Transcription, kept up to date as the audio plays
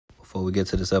Before we get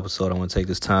to this episode, I want to take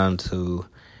this time to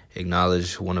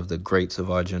acknowledge one of the greats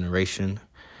of our generation,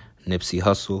 Nipsey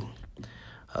Hussle.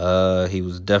 He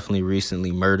was definitely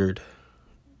recently murdered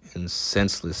in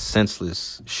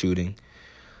senseless shooting.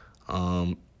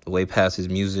 Way past his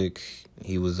music,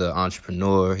 he was an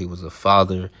entrepreneur, he was a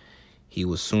father, he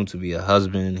was soon to be a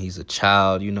husband, he's a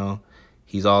child,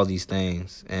 he's all these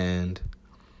things. And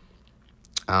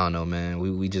I don't know, man,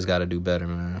 we just got to do better,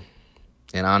 man.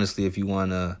 And honestly, if you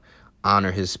want to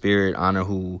honor his spirit, honor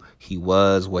who he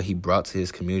was, what he brought to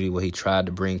his community, what he tried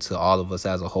to bring to all of us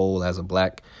as a whole, as a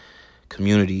black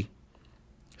community,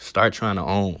 start trying to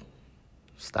own.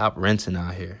 Stop renting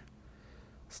out here.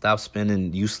 Stop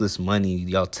spending useless money,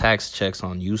 y'all tax checks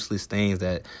on useless things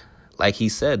that, like he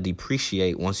said,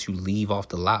 depreciate once you leave off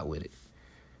the lot with it.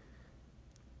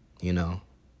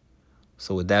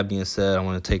 So with that being said, I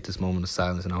want to take this moment of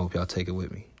silence, and I hope y'all take it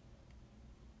with me.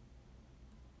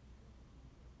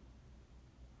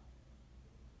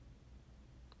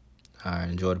 All right,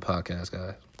 enjoy the podcast,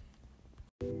 guys.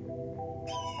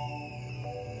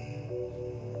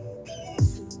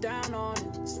 Down on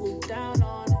it, swoop down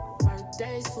on it.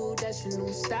 Birthday food, that's your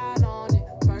new style on it.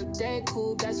 Birthday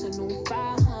cool, that's a new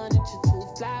 500. You're too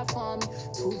fly for me,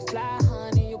 too fly,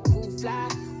 honey. You're cool fly.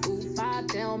 Ooh, my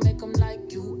down, make them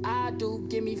like you. I do.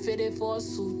 Give me fitted for a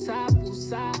suit top.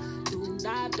 Woosah. Do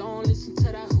not, don't listen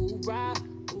to that hoorah.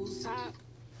 Woosah.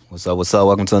 What's up?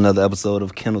 Welcome to another episode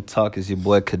of Kennel Talk. It's your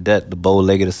boy Cadet, the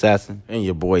bow-legged assassin. And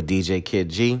your boy DJ Kid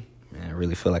G. Man, I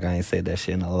really feel like I ain't said that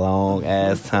shit in a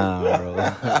long-ass time, bro.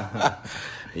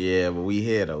 Yeah, but we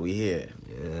here, though. We here.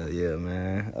 Yeah,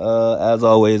 man. As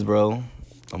always, bro,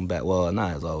 I'm back. Well,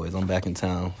 not as always. I'm back in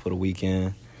town for the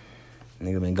weekend.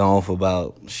 Nigga been gone for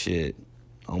about,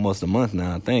 almost a month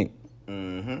now, I think.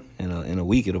 Mm-hmm. In a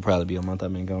week, it'll probably be a month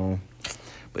I've been gone.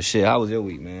 But shit, how was your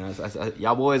week, man?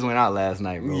 Y'all boys went out last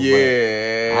night, bro.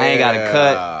 Yeah, I ain't got a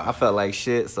cut. I felt like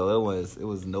shit, so it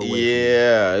was no way.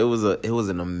 Yeah, it was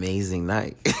an amazing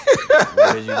night.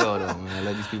 Where did you go though, man?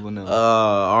 Let these people know.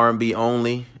 R&B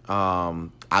only.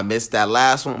 I missed that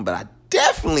last one, but I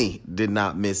definitely did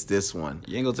not miss this one.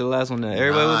 You ain't go to the last one that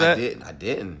everybody was at? I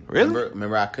didn't. Really?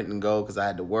 Remember I couldn't go because I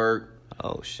had to work.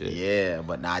 Oh shit. Yeah,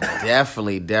 but I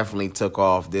definitely took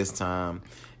off this time,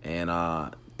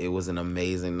 and it was an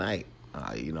amazing night.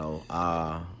 I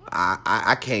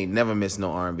can't never miss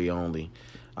no R&B only.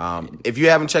 If you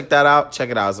haven't checked that out, check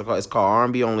it out. It's called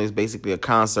R&B only. It's basically a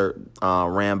concert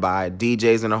ran by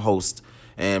DJs and a host,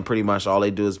 and pretty much all they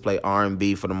do is play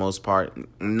R&B for the most part.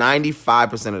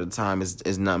 95% of the time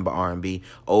is nothing but R&B,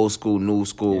 old school, new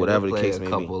school, whatever the case may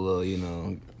be. A couple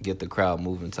little, get the crowd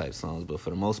moving type songs, but for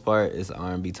the most part, it's an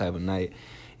R&B type of night.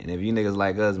 And if you niggas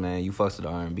like us, man, you fucks with the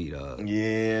R&B, dog.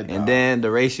 Yeah, dog. And then the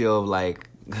ratio of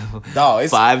dog,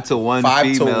 it's 5 to 1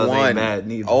 females to 1. Ain't bad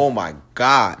neither. Oh my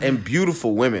God. And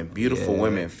beautiful women.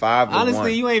 Women. 5 to 1.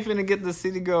 Honestly, you ain't finna get the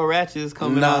city girl ratchets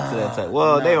coming out to that type.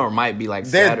 Well, they might be like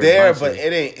they're Saturday there, bunches. but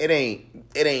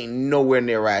it ain't nowhere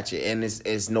near ratchet, and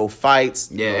it's no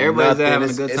fights. Yeah, everybody's there having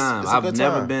a good time. I've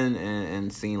never been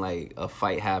and seen like a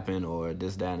fight happen or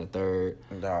this, that, and the third.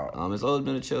 Dog. It's always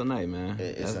been a chill night, man.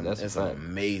 It's an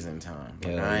amazing time.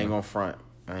 Yeah, I ain't gonna front.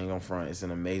 It's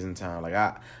an amazing time. Like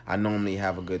I normally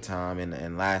have a good time,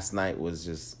 and last night was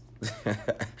just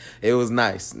it was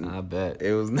nice. I bet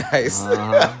it was nice.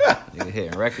 You're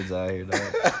hitting records out here,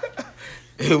 dog.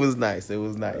 It was nice.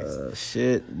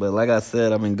 Shit, but like I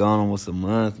said, I've been gone almost a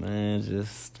month, man.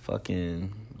 Just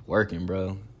fucking working,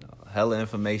 bro. Hella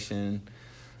information,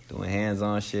 doing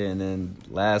hands-on shit, and then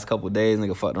last couple of days,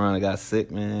 nigga fucked around and got sick,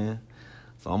 man.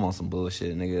 So I'm on some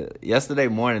bullshit, nigga. Yesterday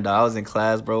morning, dog, I was in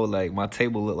class, bro. Like, my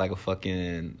table looked like a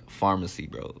fucking pharmacy,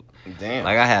 bro. Damn.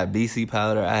 Like, I had BC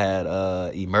powder. I had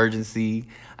emergency.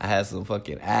 I had some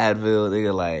fucking Advil.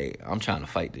 Nigga, like, I'm trying to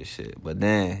fight this shit. But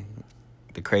then,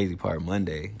 the crazy part,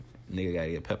 Monday, nigga gotta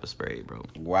get pepper sprayed, bro.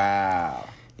 Wow.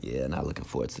 Yeah, not looking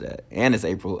forward to that. And it's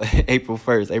April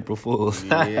 1st, April Fools.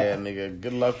 Yeah, nigga.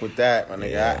 Good luck with that, my nigga.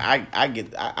 Yeah.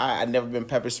 I never been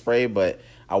pepper sprayed, but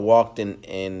I walked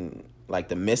in like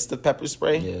the mist of pepper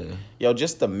spray. Yeah. Yo,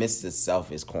 just the mist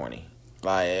itself is corny.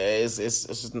 Like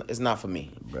it's not for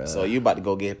me. Bruh. So you about to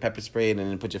go get pepper sprayed and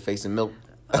then put your face in milk?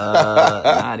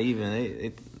 Not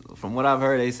even. From what I've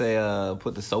heard, they say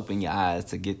put the soap in your eyes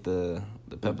to get the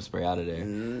pepper spray out of there.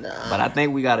 Nah. But I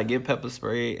think we gotta get pepper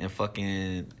spray and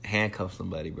fucking handcuff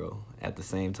somebody, bro, at the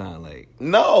same time. Like,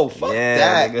 no, fuck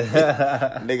that.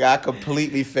 Nigga. Nigga, I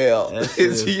completely failed. That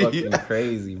shit is fucking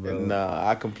crazy, bro. Nah,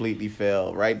 I completely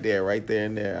failed. Right there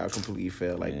and there, I completely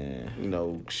failed. Like,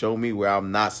 show me where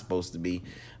I'm not supposed to be.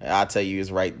 I'll tell you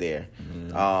it's right there.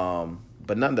 Yeah.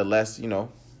 But nonetheless,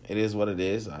 It is what it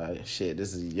is. Shit,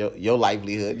 this is your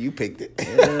livelihood. You picked it.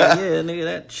 Yeah, nigga,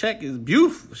 that check is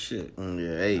beautiful. Shit. Yeah,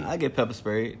 hey. I get pepper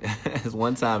sprayed. It's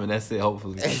one time and that's it.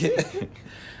 Hopefully.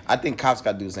 I think cops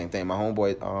got to do the same thing. My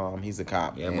homeboy, he's a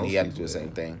cop, and he had to do the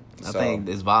same thing. I think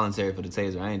it's voluntary for the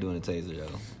taser. I ain't doing the taser, yo.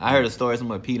 I heard a story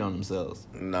somebody peed on themselves.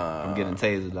 Nah. I'm getting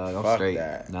tasered, dog. I'm fuck straight.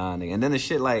 That. Nah, nigga. And then the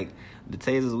shit like the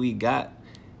tasers we got,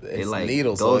 it's it like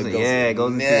needles, goes so in, it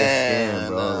goes into the skin,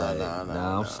 bro.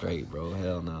 Nah, I'm straight, bro.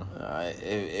 Hell no.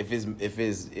 If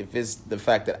it's the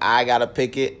fact that I gotta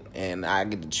pick it and I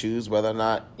get to choose whether or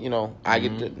not I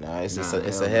get to,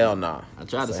 it's a hell no. I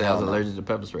tried to say I was allergic to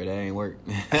pepper spray. That ain't work.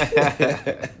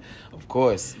 Of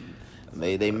course,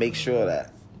 they make sure of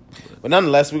that. But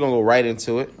nonetheless, we're gonna go right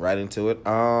into it.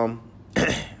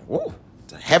 Woo,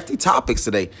 hefty topics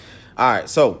today. All right,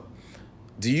 so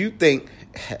do you think,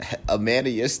 Amanda,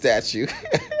 your statue,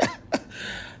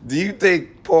 do you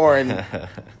think porn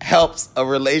helps a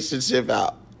relationship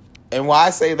out? And why I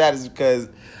say that is because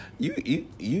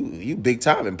you big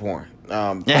time in porn.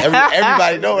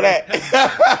 Everybody know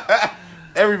that.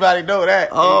 Everybody know that.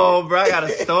 Oh, bro, I got a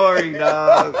story,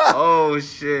 dog. Oh,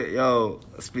 shit. Yo,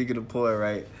 speaking of porn,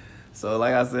 right? So,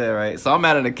 like I said, right? So, I'm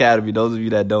at an academy, those of you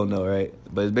that don't know, right?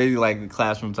 But it's basically like a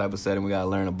classroom type of setting. We got to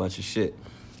learn a bunch of shit.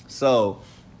 So,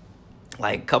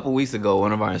 like a couple weeks ago,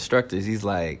 one of our instructors, he's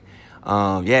like,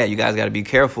 yeah, you guys got to be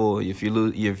careful if you're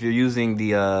using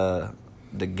the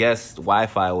guest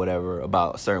Wi-Fi or whatever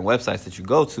about certain websites that you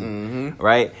go to,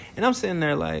 right? And I'm sitting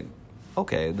there like,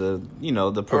 okay, the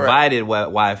provided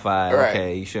Wi-Fi,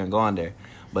 okay, you shouldn't go on there.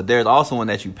 But there's also one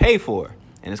that you pay for,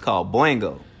 and it's called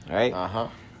Boingo, right?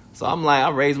 So I'm like, I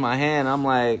raise my hand, I'm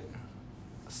like,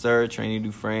 sir, Trainee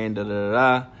Dufresne,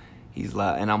 da-da-da-da. He's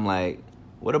like, and I'm like,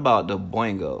 what about the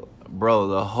Boingo? Bro,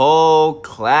 the whole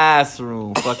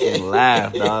classroom fucking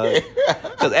laughed, dog.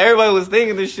 Because everybody was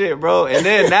thinking this shit, bro. And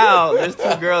then now, there's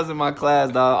 2 girls in my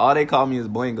class, dog. All they call me is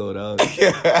Boingo, dog.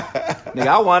 Nigga,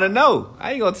 I want to know. How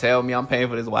you going to tell me I'm paying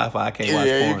for this Wi-Fi? I can't watch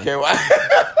porn. You can't watch.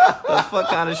 The fuck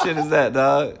kind of shit is that,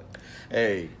 dog?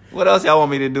 Hey. What else y'all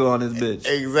want me to do on this bitch?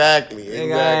 Exactly.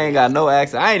 Nigga, I ain't got no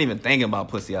access. I ain't even thinking about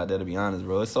pussy out there, to be honest,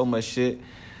 bro. It's so much shit.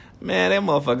 Man, that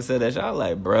motherfucker said that shit. I was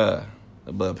like, bruh.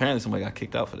 But apparently somebody got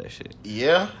kicked out for that shit.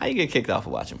 Yeah? How you get kicked out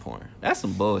for watching porn? That's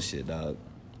some bullshit, dog.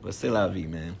 But c'est la vie,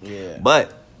 man. Yeah.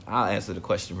 But I'll answer the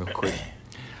question real quick.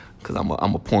 Because I'm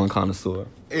a porn connoisseur.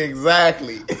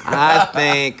 Exactly. I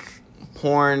think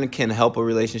porn can help a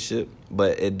relationship,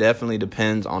 but it definitely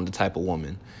depends on the type of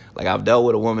woman. Like, I've dealt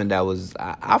with a woman that was,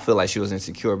 I feel like she was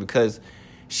insecure because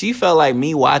she felt like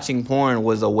me watching porn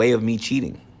was a way of me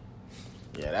cheating.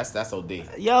 Yeah, that's OD.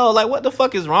 Yo, like, what the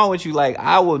fuck is wrong with you? Like,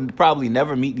 I would probably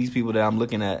never meet these people that I'm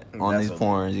looking at on these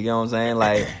porns. You get what I'm saying?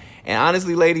 Like, and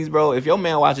honestly, ladies, bro, if your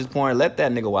man watches porn, let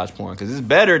that nigga watch porn. Because it's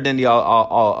better than the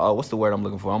what's the word I'm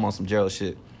looking for? I'm on some Gerald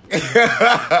shit.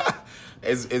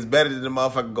 It's better than the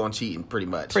motherfucker going cheating, pretty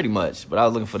much. Pretty much. But I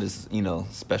was looking for this,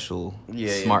 special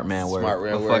smart man word. Smart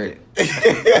man word.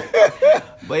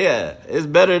 But yeah, it's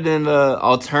better than the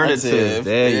alternative.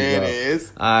 There you go. It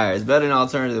is. All right, it's better than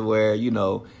alternative where,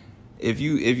 if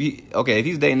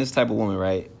he's dating this type of woman,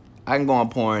 right? I can go on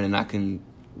porn and I can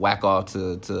whack off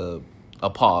to a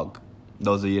POG.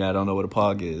 Those of you that don't know what a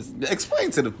POG is.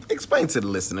 Explain to the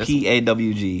listeners.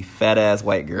 PAWG, fat ass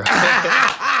white girl.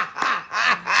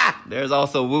 There's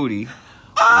also Woody,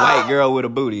 white girl with a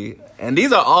booty. And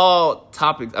these are all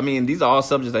topics. I mean, these are all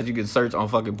subjects that you can search on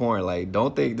fucking porn. Like,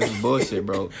 don't think this is bullshit,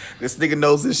 bro. This nigga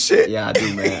knows his shit. Yeah, I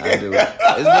do, man. I do.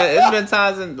 It's been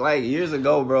times years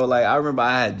ago, bro. Like, I remember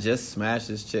I had just smashed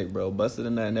this chick, bro. Busted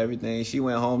in that and everything. She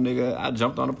went home, nigga. I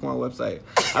jumped on the porn website.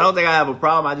 I don't think I have a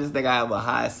problem. I just think I have a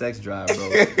high sex drive, bro.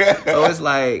 So it's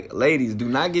like, ladies, do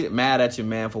not get mad at your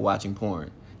man for watching porn.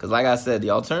 Because like I said,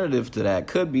 the alternative to that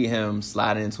could be him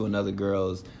sliding into another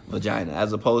girl's vagina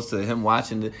as opposed to him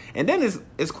watching it. And then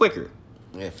it's quicker.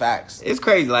 Yeah, facts. It's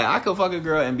crazy. Like, I could fuck a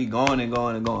girl and be going and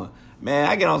going and going. Man,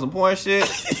 I get on some porn shit.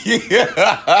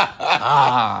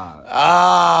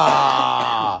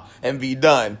 And be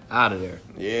done. Out of there.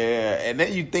 Yeah, and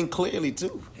then you think clearly,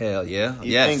 too. Hell yeah.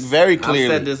 You think very clearly.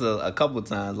 I've said this a couple of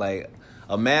times. Like,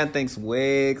 a man thinks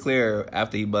way clearer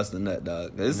after he busts a nut,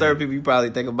 dog. There's certain people you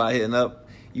probably think about hitting up.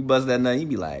 You bust that nut, you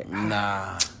be like,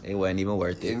 nah, it wasn't even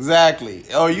worth it. Exactly.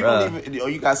 Or you don't even. Or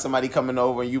you got somebody coming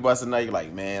over and you bust a nut. You're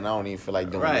like, man, I don't even feel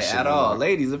like doing this shit at anymore. all.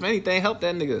 Ladies, if anything, help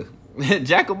that nigga.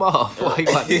 Jack him off while you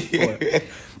watching porn.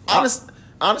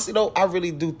 Honestly, though, I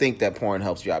really do think that porn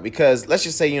helps you out because let's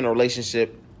just say you're in a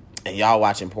relationship and y'all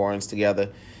watching porns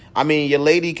together. I mean, your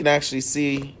lady can actually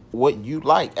see what you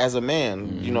like as a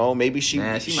man. You know, maybe she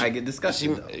might get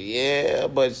disgusted. Yeah,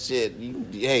 but shit,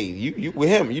 you with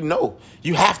him,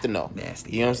 you have to know.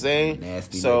 Nasty. You know what I'm saying?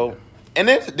 Nasty. So. Nigga. And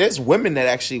there's women that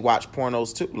actually watch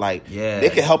pornos too. Like, yeah, they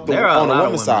can help them on the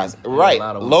women's side. Right.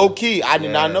 Low key. I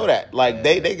did not know that. Like,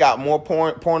 they got more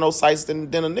porno sites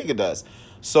than a nigga does.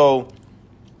 So,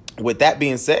 with that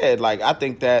being said, like, I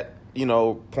think that,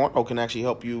 porno can actually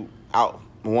help you out.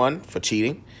 One, for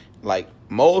cheating. Like,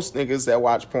 most niggas that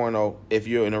watch porno, if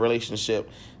you're in a relationship,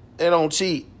 they don't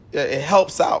cheat. It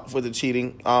helps out for the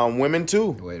cheating. Women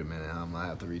too. Wait a minute, I'm gonna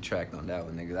have to retract on that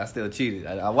one, niggas. I still cheated.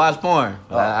 I watched porn.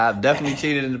 I've definitely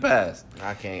cheated in the past.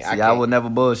 I would never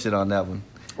bullshit on that one.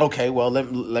 Okay, well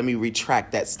let me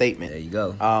retract that statement. There you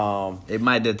go. It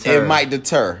might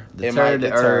deter.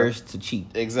 The urge to cheat.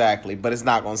 Exactly, but it's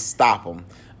not gonna stop them.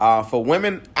 For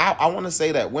women, I want to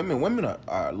say that women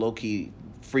are low key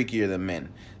freakier than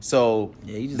men. So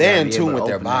they're in tune with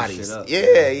their bodies.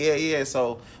 Yeah.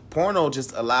 So porno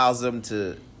just allows them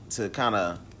to kind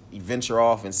of venture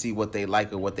off and see what they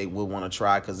like or what they would want to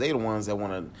try, because they the ones that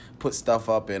want to put stuff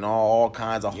up in all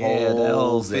kinds of holes. Yeah, that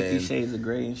whole 50 Shades of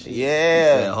Grey and shit.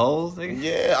 Yeah. Holes, nigga?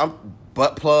 Yeah,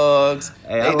 butt plugs.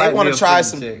 Hey, they want to try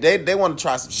some. They want to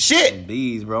try some shit. Some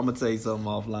bees, bro. I'm gonna tell you something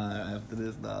offline after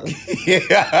this, dog.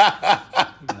 Yeah.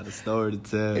 Got a story to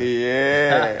tell.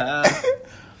 Yeah.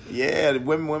 Yeah,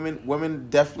 women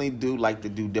definitely do like to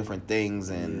do different things,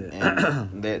 and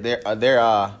they're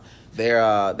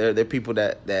people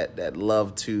that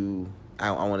love to.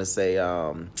 I want to say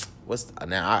I'm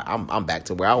back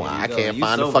to where I can't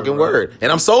find a fucking word, and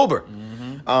I'm sober.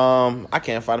 Mm-hmm. I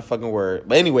can't find a fucking word.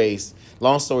 But anyways,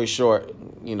 long story short,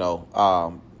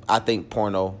 I think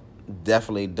porno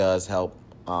definitely does help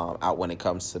out when it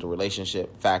comes to the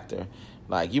relationship factor.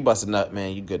 Like, you bust a nut,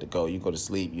 man, you good to go. You go to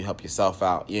sleep. You help yourself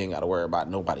out. You ain't got to worry about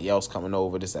nobody else coming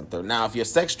over, this and third. Now, if your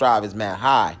sex drive is mad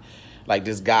high, like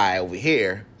this guy over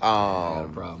here, got a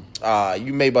problem.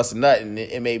 You may bust a nut, and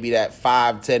it may be that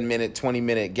 5, 10 minute, 20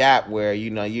 minute gap where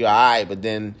you all right, but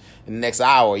then in the next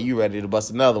hour you ready to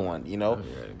bust another one. I'm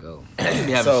ready to go. You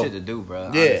be having shit to do,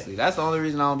 bro. Yeah, honestly. That's the only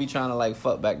reason I don't be trying to like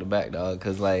fuck back to back, dog.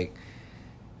 Cause like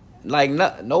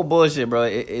no bullshit, bro.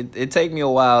 It take me a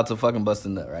while to fucking bust a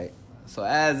nut, right? So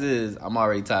as is, I'm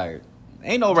already tired.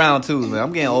 Ain't no round twos, man.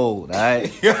 I'm getting old, all right?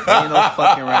 Ain't no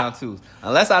fucking round twos.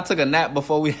 Unless I took a nap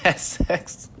before we had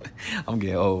sex, I'm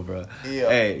getting old, bro. Yeah.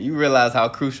 Hey, you realize how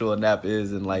crucial a nap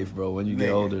is in life, bro, when you get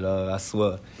older, dog. I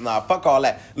swear. Nah, fuck all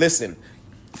that. Listen,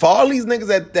 for all these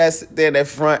niggas that's there in that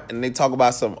front and they talk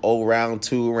about some old round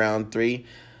 2, round 3,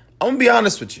 I'm going to be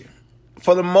honest with you.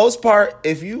 For the most part,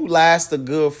 if you last a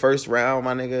good first round,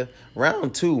 my nigga,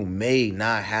 round 2 may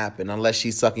not happen unless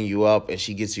she's sucking you up and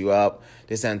she gets you up,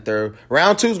 this and third.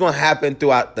 Round 2 is going to happen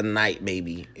throughout the night,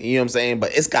 maybe. You know what I'm saying?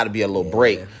 But it's got to be a little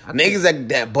break. Niggas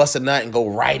that bust a nut and go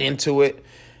right into it,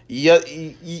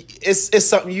 it's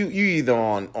something you either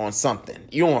on something.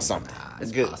 You on something. Nah,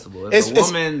 it's good. Possible.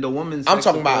 The woman's I'm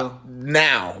talking about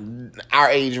now, our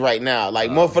age right now.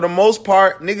 Like, for the most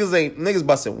part, niggas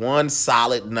busting one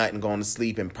solid nut and going to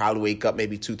sleep and probably wake up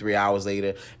maybe 2-3 hours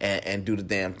later and do the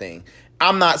damn thing.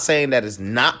 I'm not saying that it's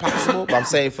not possible, but I'm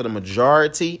saying for the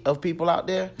majority of people out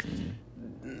there,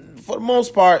 for the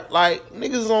most part, like,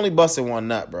 niggas is only busting one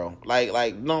nut, bro. Like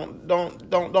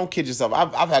don't kid yourself.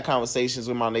 I've had conversations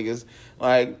with my niggas,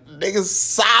 like, niggas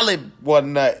solid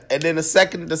one nut, and then the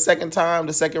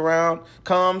second round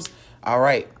comes. All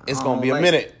right, it's gonna be a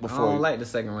minute before. I don't like the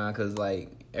second round because, like,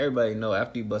 everybody know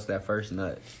after you bust that first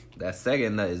nut, that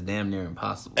second nut is damn near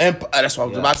impossible. And that's what I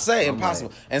was about to say, impossible.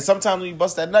 Like, and sometimes when you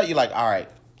bust that nut, you're like, all right,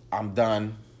 I'm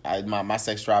done. My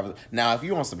sex drive. Now, if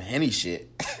you on some Henny shit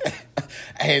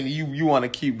and you want to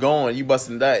keep going, you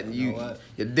busting nut and your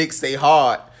dick stay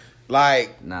hard.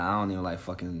 Like, nah, I don't even like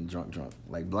fucking drunk.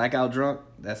 Like, blackout drunk,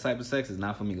 that type of sex is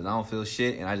not for me because I don't feel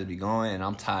shit and I just be going and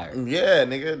I'm tired. Yeah,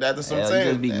 nigga, that's what I'm saying.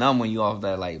 You just be numb when you off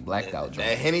that, like, blackout drunk.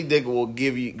 That Henny dick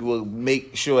will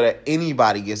make sure that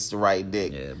anybody gets the right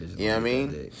dick. Yeah, bitch. You know what I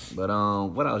mean? Dick. But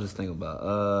what I was just thinking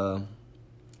about,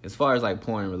 as far as like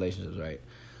porn relationships, right?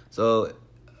 So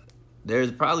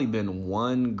there's probably been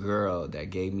one girl that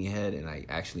gave me head and like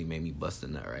actually made me bust a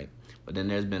nut, right? But then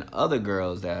there's been other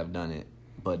girls that have done it,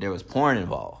 but there was porn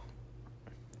involved.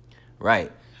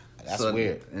 Right. That's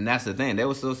weird. And that's the thing. They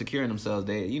were so secure in themselves.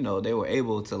 They were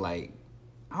able to, like,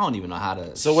 I don't even know how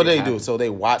to. So what they do? So they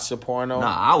watch the porno?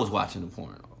 Nah, I was watching the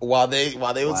porno. While they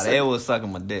was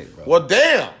sucking my dick, bro. Well,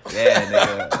 damn. Yeah,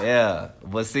 nigga. Yeah.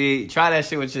 But see, try that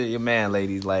shit with your man,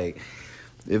 ladies. Like,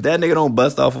 if that nigga don't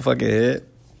bust off a fucking head,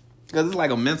 because it's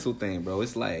like a mental thing, bro.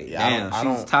 It's like, damn,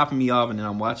 she's topping me off, and then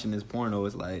I'm watching this porno.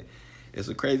 It's like, It's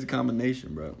a crazy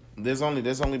combination, bro. There's only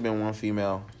been one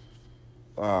female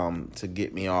to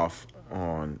get me off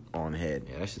on head.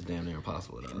 Yeah, that's just damn near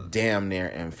impossible, though. Damn near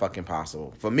and fucking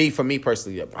possible. For me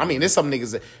personally. I mean, there's some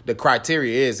niggas that the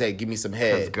criteria is, hey, give me some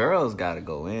Because head. girls gotta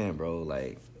go in, bro.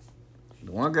 Like,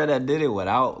 the one girl that did it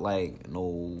without, like,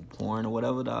 no porn or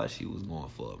whatever, dog, she was going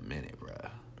for a minute, bro.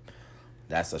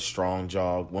 That's a strong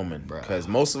jawed woman. Bruh. Because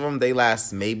most of them, they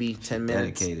last maybe 10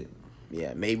 minutes. Dedicated.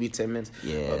 Yeah, maybe 10 minutes.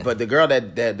 Yeah. But the girl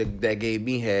that gave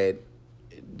me head,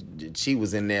 she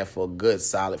was in there for a good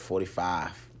solid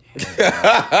 45.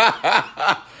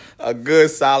 A good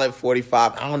solid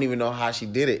 45. I don't even know how she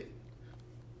did it.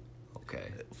 Okay.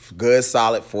 Good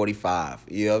solid 45.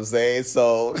 You know what I'm saying?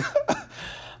 So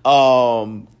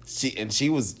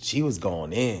she was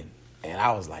going in. And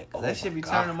I was like, oh, That shit be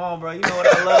God. turning them on, bro. You know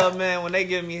what I love, man? When they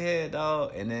give me head,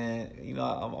 dog. And then, you know,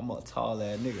 I'm a tall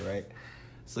ass nigga, right?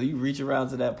 So you reach around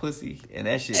to that pussy, and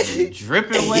that shit be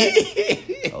dripping wet.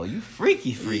 Oh, you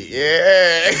freaky.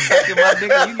 Yeah. Sucking my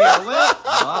dick and you get wet. Oh,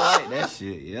 I like that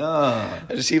shit, yeah.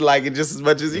 She like it just as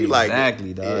much as you like it.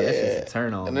 Exactly, dog. That shit's a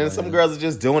turn on. And then man. some girls are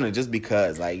just doing it just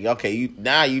because. Like, okay,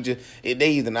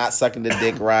 they either not sucking the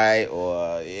dick right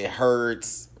or it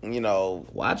hurts, you know.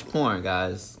 Watch porn,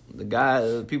 guys.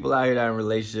 The people out here that are in a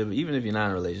relationship, even if you're not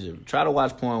in a relationship, try to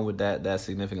watch porn with that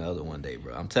significant other one day,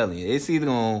 bro. I'm telling you, it's either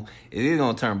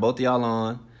gonna turn both of y'all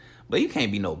on, but you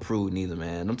can't be no prude neither,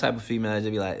 man. Them type of females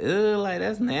just be like, ugh, like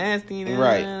that's nasty, man.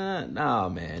 Right. Nah,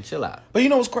 man, chill out. But you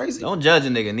know what's crazy? Don't judge a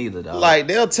nigga neither, dog. Like,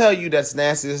 they'll tell you that's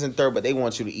nasty, this and third, but they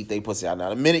want you to eat their pussy out.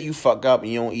 Now, the minute you fuck up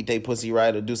and you don't eat their pussy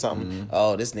right or do something,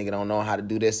 oh, this nigga don't know how to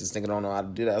do this nigga don't know how to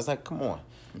do that. It's like, come on.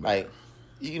 Like,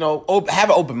 you know, have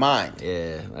an open mind.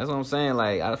 Yeah, that's what I'm saying.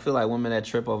 Like, I feel like women that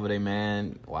trip over their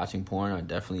man watching porn are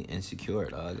definitely insecure,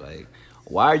 dog. Like,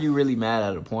 why are you really mad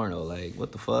at a porno? Like,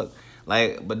 what the fuck?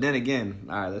 Like, but then again,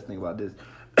 all right, let's think about this.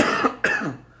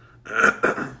 Damn,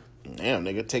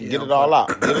 nigga, get it all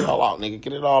out. Get it all out, nigga.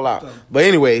 Get it all out. But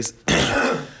anyways,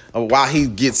 while he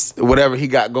gets whatever he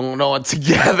got going on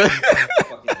together.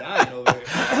 Fucking dying over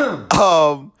here.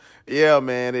 Yeah,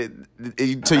 man.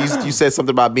 So you said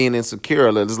something about being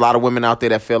insecure. There's a lot of women out there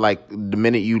that feel like the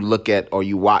minute you look at or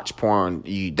you watch porn,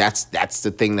 that's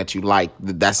the thing that you like.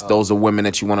 Those are women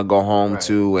that you want to go home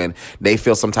to, and they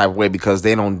feel some type of way because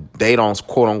they don't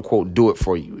quote unquote do it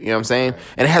for you. You know what I'm saying? Right.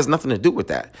 And it has nothing to do with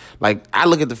that. Like, I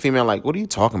look at the female like, what are you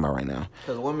talking about right now?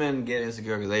 Because women get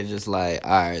insecure because they just like,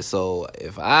 all right, so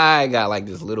if I got like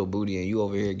this little booty and you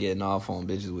over here getting off on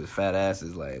bitches with fat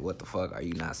asses, like, what the fuck? Are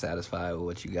you not satisfied with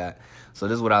what you got? So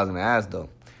this is what I was going to ask, though.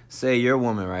 Say your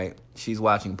woman, right? She's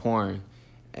watching porn,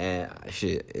 and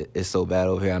shit, it's so bad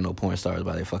over here. I know porn stars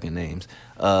by their fucking names.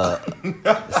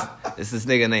 It's this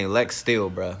nigga named Lex Steele,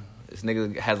 bro. This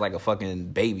nigga has like a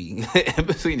fucking baby in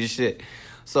between the shit.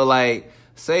 So, like,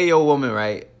 say your woman,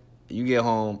 right? You get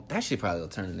home. That shit probably will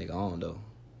turn the nigga on, though.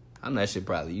 I know that shit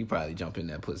you probably jump in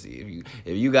that pussy.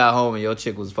 If you got home and your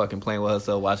chick was fucking playing with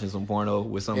herself, watching some porno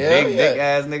with some big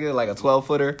ass nigga, like a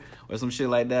 12-footer or some shit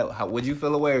like that, how would you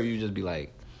feel away, or you just be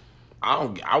like,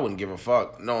 I wouldn't give a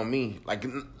fuck. Knowing me, like,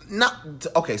 not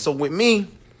okay. So with me,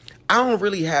 I don't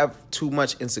really have too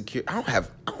much insecure. I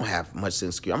don't have much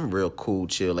insecure. I'm a real cool,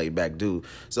 chill, laid back dude.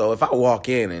 So if I walk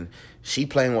in and she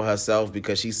playing with herself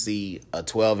because she see a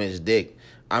 12-inch dick,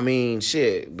 I mean,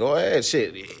 shit, go ahead,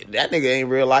 shit. That nigga ain't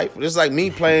real life. Just like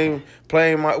me playing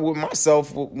with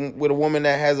myself with a woman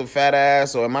that has a fat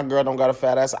ass, or my girl don't got a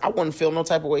fat ass, I wouldn't feel no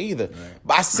type of way either. Right.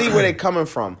 But I see where they coming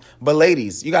from. But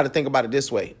ladies, you got to think about it this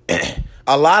way.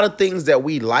 A lot of things that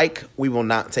we like, we will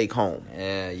not take home.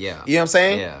 Yeah. You know what I'm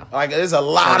saying? Yeah. Like, there's a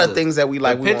lot of things that we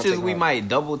like. The pictures we might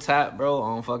double tap, bro,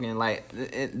 on fucking, like,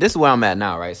 this is where I'm at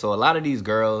now, right? So a lot of these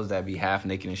girls that be half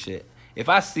naked and shit, if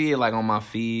I see it like on my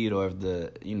feed, or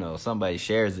if somebody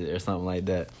shares it or something like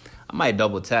that, I might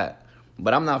double tap.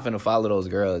 But I'm not finna follow those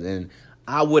girls, and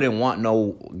I wouldn't want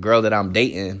no girl that I'm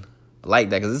dating like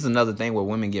that, because this is another thing where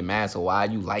women get mad. So why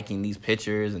are you liking these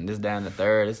pictures and this, that, and the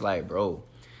third? It's like, bro,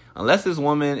 unless this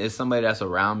woman is somebody that's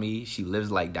around me, she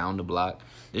lives like down the block,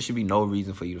 there should be no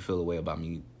reason for you to feel a way about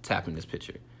me tapping this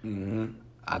picture. Mm-hmm.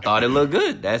 I thought it looked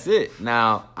good. That's it.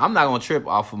 Now, I'm not gonna trip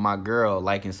off of my girl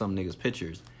liking some nigga's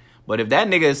pictures. But if that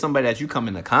nigga is somebody that you come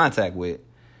into contact with,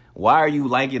 why are you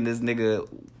liking this nigga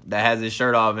that has his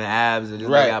shirt off and abs and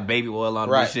just got baby oil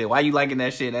on and shit? Why are you liking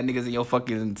that shit? That nigga's in your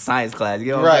fucking science class.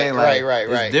 You know what I'm saying? Like, right.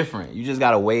 It's different. You just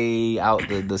gotta weigh out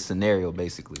the scenario,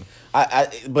 basically.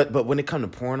 But when it comes to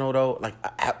porno, though, like,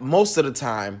 most of the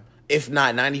time, if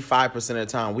not 95% of the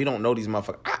time, we don't know these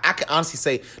motherfuckers. I can honestly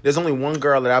say there's only one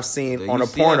girl that I've seen on a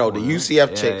porno, the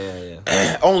UCF chick.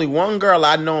 Yeah. Only one girl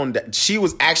I known that she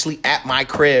was actually at my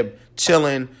crib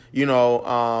chilling,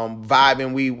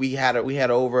 vibing. We had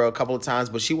her over a couple of times,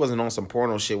 but she wasn't on some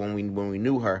porno shit when we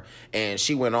knew her, and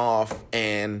she went off,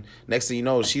 and next thing you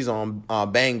know, she's on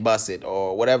Bang Busted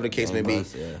or whatever the case may be,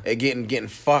 and getting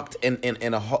fucked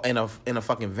in a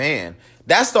fucking van.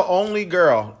 That's the only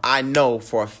girl I know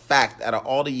for a fact out of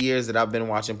all the years that I've been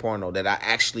watching porno that I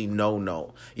actually know. You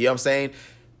know what I'm saying?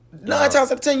 9 times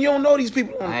out of 10, you don't know these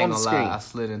people on the screen. Lie. I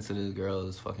slid into this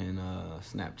girl's fucking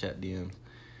Snapchat DMs.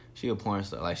 She a porn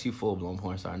star. Like, she full-blown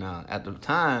porn star now. At the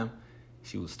time,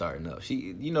 she was starting up.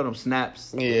 She, you know them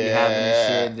snaps? Yeah. They be having this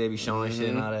shit. They be showing shit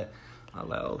and all that. I was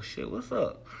like, oh, shit, what's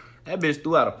up? That bitch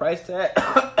threw out a price tag.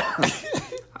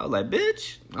 I was like,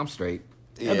 bitch, I'm straight.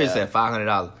 That bitch said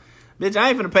 $500. Bitch, I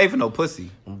ain't finna pay for no pussy.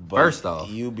 But first off,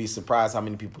 you'd be surprised how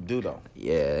many people do though.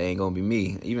 Yeah, it ain't gonna be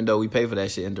me. Even though we pay for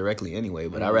that shit indirectly anyway,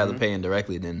 but I'd rather pay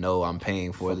indirectly than know I'm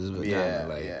paying for this.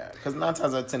 Because 9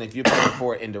 times out of 10, if you're paying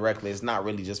for it indirectly, it's not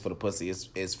really just for the pussy.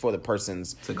 It's for the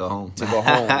person's to go home. You know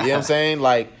what I'm saying?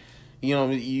 Like,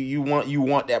 you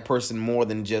want that person more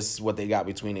than just what they got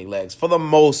between their legs. For the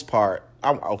most part,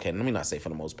 let me not say for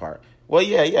the most part. Well,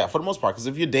 yeah, for the most part. Because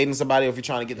if you're dating somebody or if you're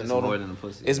trying to get to know them, more than a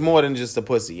pussy. It's more than just a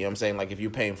pussy. You know what I'm saying? Like, if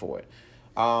you're paying for it.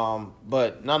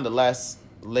 But nonetheless,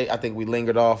 I think we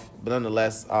lingered off. But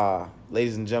nonetheless,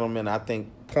 ladies and gentlemen, I think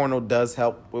porno does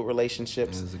help with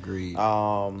relationships. It is agreed.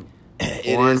 Porn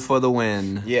for the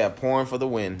win. Yeah, porn for the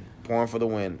win. Porn for the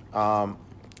win.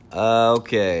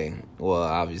 Okay. Well,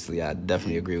 obviously, I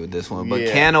definitely agree with this one. But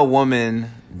can a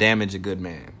woman damage a good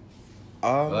man? Go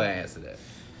ahead and answer that.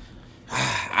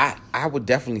 I would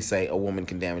definitely say a woman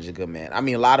can damage a good man. I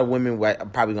mean, a lot of women are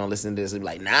probably gonna listen to this and be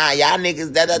like, "Nah, y'all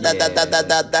niggas da da da da da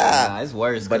da da." Nah, it's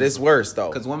worse. But it's worse though,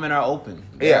 because women are open.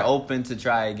 They're open to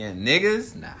try again.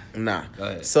 Niggas, nah. Go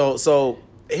ahead. So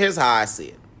here's how I see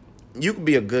it. You could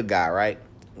be a good guy, right?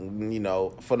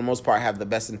 For the most part, have the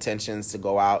best intentions to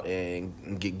go out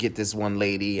and get this one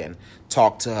lady and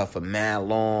talk to her for mad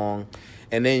long,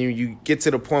 and then you get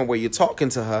to the point where you're talking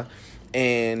to her.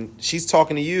 And she's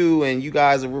talking to you, and you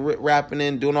guys are rapping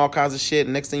and doing all kinds of shit.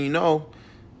 And next thing you know,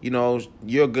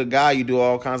 you're a good guy. You do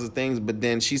all kinds of things, but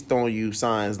then she's throwing you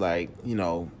signs like,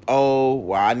 oh,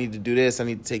 well, I need to do this. I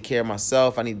need to take care of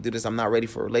myself. I need to do this. I'm not ready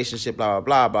for a relationship. Blah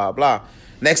blah blah blah blah.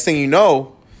 Next thing you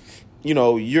know, you're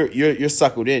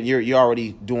suckered in. You're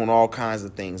already doing all kinds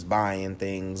of things, buying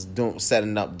things,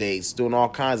 setting up dates, doing all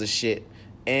kinds of shit.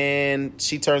 And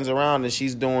she turns around and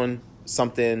she's doing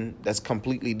something that's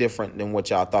completely different than what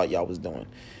y'all thought y'all was doing,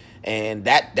 and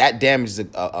that damages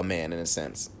a man in a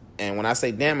sense. And when I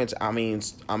say damage, I mean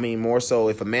more so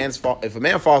if a man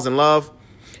falls in love,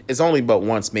 it's only but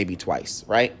once, maybe twice,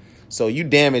 right? So you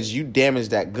damage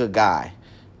that good guy.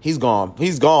 He's gone for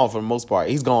the most part.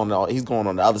 He's going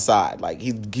on the other side. Like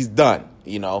he's done.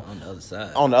 On the other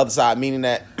side. On the other side, meaning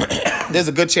that there's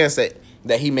a good chance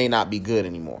that he may not be good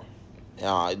anymore.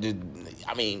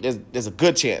 There's a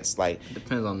good chance. Like, it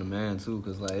depends on the man too,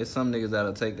 because like it's some niggas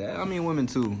that'll take that. I mean, women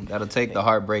too that'll take the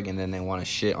heartbreak and then they want to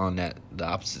shit on the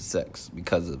opposite sex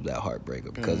because of that heartbreak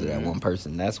or because of that one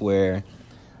person. That's where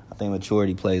I think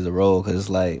maturity plays a role. Because it's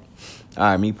like, all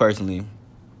right, me personally,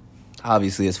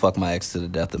 obviously it's fuck my ex to the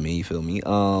death of me. You feel me?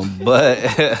 But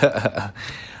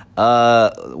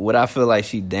would I feel like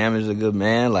she damaged a good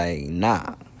man? Like,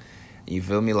 nah. You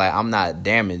feel me? Like, I'm not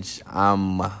damaged.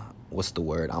 What's the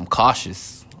word? I'm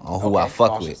cautious on who I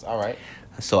fuck with. All right.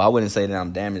 So I wouldn't say that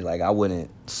I'm damaged. Like, I wouldn't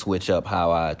switch up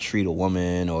how I treat a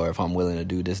woman or if I'm willing to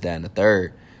do this, that, and the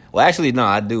third. Well, actually, no,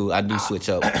 I do switch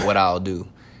up what I'll do.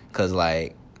 Because,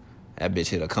 like, that bitch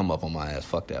hit a come up on my ass.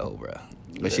 Fuck that hoe, bro.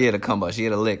 But she had a come up. She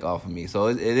had a lick off of me. So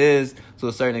it is, to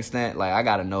a certain extent, like, I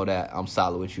got to know that I'm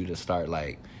solid with you to start,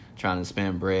 like, trying to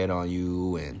spend bread on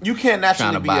you and you can't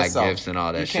naturally trying to be buy yourself. Gifts and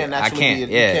all that you shit. Can't I can't.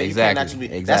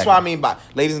 Exactly. That's what I mean by,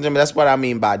 ladies and gentlemen. That's what I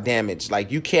mean by damage. Like,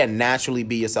 you can't naturally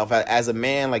be yourself as a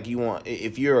man. Like,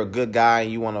 if you're a good guy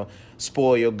and you want to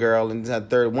spoil your girl and that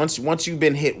third. Once you've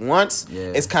been hit once,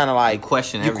 it's kind of like you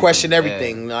question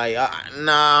everything. Yeah. Like,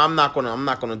 nah, I'm not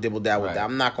gonna dibble dab with that.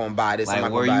 I'm not gonna buy this. Like, I'm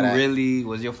not gonna buy that.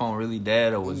 Was your phone really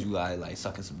dead, or was you like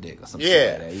sucking some dick or something? Yeah,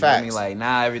 like that? You facts. know what I mean? Like,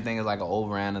 now everything is like an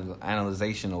over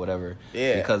analyzation or whatever.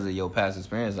 Yeah, because of your past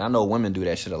experience. And I know women do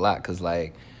that shit a lot because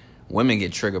like. Women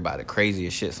get triggered by the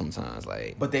craziest shit sometimes,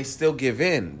 like. But they still give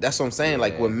in. That's what I'm saying. Yeah.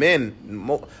 Like with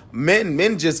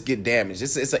men just get damaged.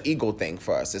 It's an ego thing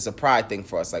for us. It's a pride thing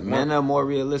for us. Like men are more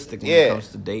realistic when it comes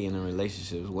to dating and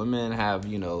relationships. Women have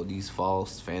these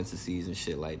false fantasies and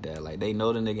shit like that. Like they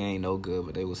know the nigga ain't no good,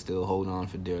 but they will still hold on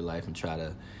for dear life and try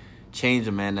to change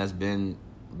a man that's been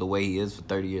the way he is for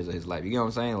 30 years of his life. You get what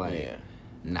I'm saying? Like. Yeah.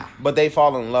 Nah. But they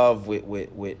fall in love with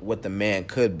what the man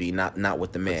could be, not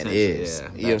what the man is. Yeah.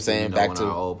 You know what I'm saying? Back to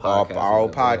our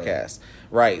old podcast.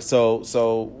 Right.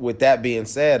 So with that being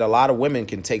said, a lot of women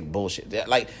can take bullshit.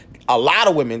 Like a lot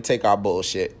of women take our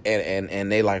bullshit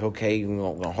and they like, okay,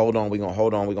 we're gonna hold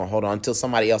on until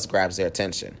somebody else grabs their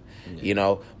attention. Yeah. You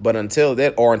know, but until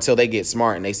they get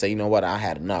smart and they say, you know what, I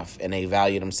had enough, and they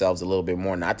value themselves a little bit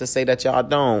more. Not to say that y'all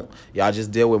don't, y'all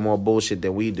just deal with more bullshit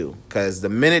than we do. Because the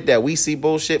minute that we see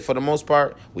bullshit, for the most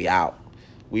part, we out.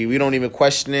 We don't even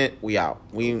question it. We out.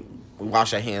 We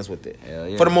wash our hands with it.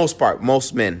 Yeah. For the most part,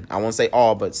 most men. I won't say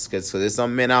all, but because there's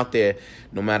some men out there,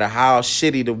 no matter how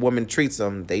shitty the woman treats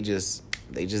them, they just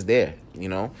there, you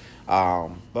know.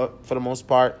 But for the most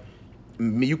part,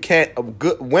 you can't.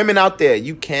 Good women out there,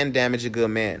 you can damage a good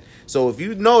man. So if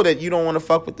you know that you don't want to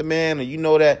fuck with the man, or you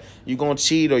know that you're gonna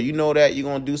cheat, or you know that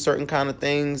you're gonna do certain kind of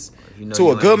things to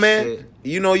a good man, shit.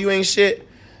 You know you ain't shit.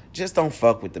 Just don't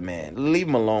fuck with the man. Leave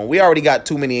him alone. We already got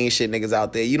too many ain't shit niggas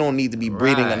out there. You don't need to be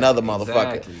breeding another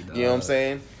motherfucker. Exactly, you know what I'm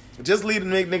saying? Just leave the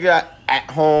nigga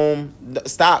at home.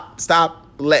 Stop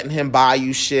letting him buy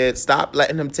you shit. Stop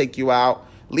letting him take you out.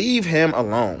 Leave him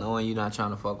alone. Knowing you're not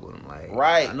trying to fuck with him. Like,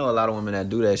 right. I know a lot of women that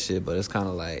do that shit, but it's kind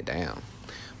of like, damn.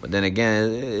 But then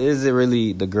again, is it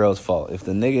really the girl's fault? If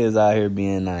the nigga is out here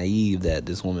being naive that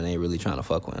this woman ain't really trying to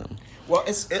fuck with him. Well,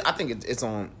 I think it's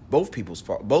on both people's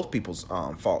fault.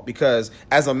 Fault, because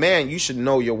as a man, you should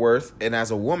know your worth, and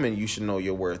as a woman, you should know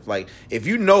your worth. Like, if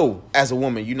you know as a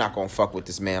woman you're not gonna fuck with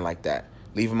this man like that,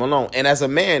 leave him alone. And as a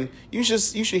man, you should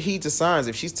heed the signs.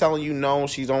 If she's telling you no,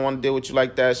 she don't want to deal with you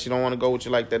like that, she don't want to go with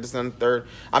you like that, this and the third.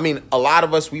 I mean, a lot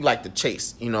of us, we like to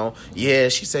chase, you know. Yeah,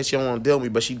 she said she don't want to deal with me,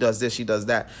 but she does this, she does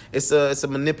that. It's a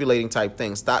manipulating type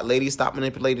thing. Ladies, stop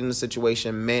manipulating the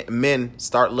situation. Men,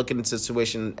 start looking at the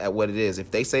situation at what it is.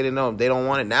 If they say they no, they don't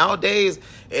want it. Nowadays,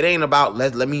 it ain't about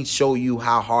let me show you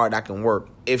how hard I can work.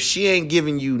 If she ain't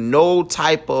giving you no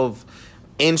type of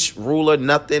inch ruler,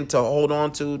 nothing to hold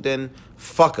on to, then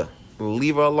fuck her.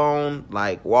 Leave her alone.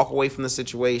 Like, walk away from the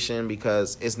situation,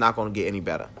 because it's not going to get any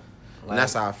better. And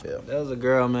that's how I feel. There was a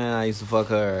girl, man, I used to fuck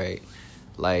her, right?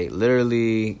 Like,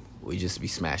 literally, we just be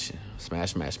smashing.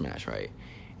 Smash, right?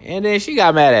 And then she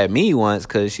got mad at me once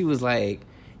because she was like,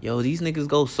 yo, these niggas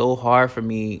go so hard for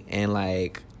me, and,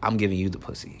 like, I'm giving you the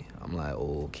pussy. I'm like,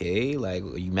 okay. Like,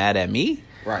 are you mad at me?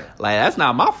 Right. Like, that's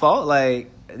not my fault.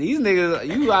 Like, these niggas,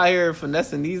 you out here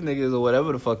finessing these niggas or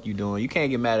whatever the fuck you doing. You can't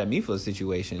get mad at me for a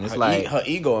situation. It's her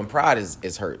ego and pride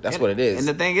is hurt. That's what it is. And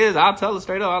the thing is, I'll tell her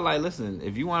straight up. I'm like, listen,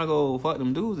 if you want to go fuck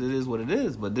them dudes, it is what it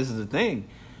is. But this is the thing.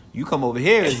 You come over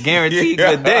here, it's guaranteed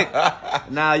good dick.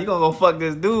 Now, you going to go fuck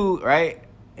this dude, right?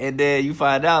 And then you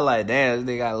find out, like, damn,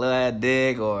 this nigga got a little ass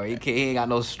dick, or he ain't got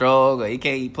no stroke, or he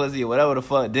can't eat pussy, or whatever the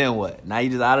fuck. Then what? Now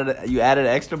you added an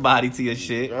extra body to your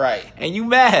shit. Right. And you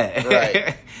mad.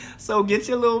 Right. So get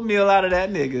your little meal out of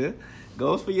that nigga.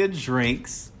 Go for your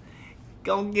drinks.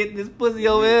 Go get this pussy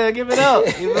over here. Give it up.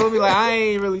 You feel me? Like, I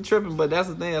ain't really tripping, but that's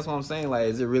the thing. That's what I'm saying. Like,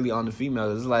 is it really on the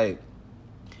female? It's like,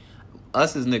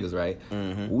 us as niggas, right?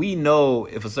 Mm-hmm. We know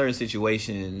if a certain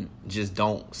situation just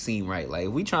don't seem right. Like,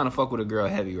 if we trying to fuck with a girl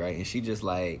heavy, right, and she just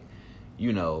like,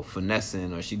 you know,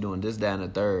 finessing, or she doing this, that, and the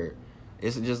third,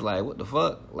 it's just like, what the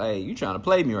fuck? Like, you trying to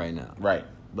play me right now. Right.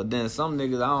 But then some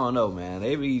niggas, I don't know, man.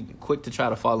 They be quick to try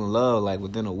to fall in love, like,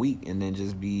 within a week, and then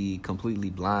just be completely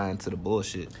blind to the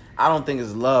bullshit. I don't think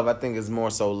it's love. I think it's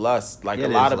more so lust. Like, a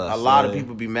lot of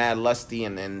people be mad lusty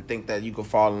and think that you can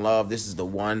fall in love. This is the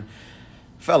one.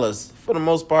 Fellas, for the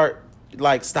most part,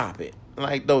 like, stop it.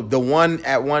 Like, the one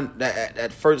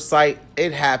at first sight,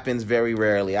 it happens very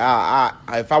rarely.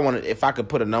 If I could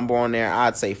put a number on there,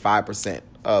 I'd say 5%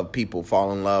 of people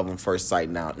fall in love on first sight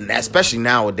now, and especially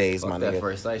nowadays, my nigga. That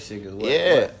first sight shit is what.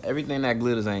 Yeah. Everything that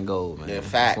glitters ain't gold, man. Yeah,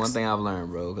 facts. That's one thing I've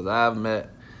learned, bro. Because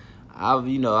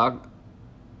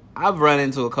I've run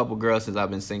into a couple girls since I've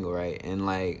been single, right? And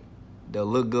like, they'll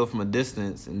look good from a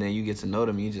distance, and then you get to know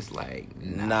them, and you just like,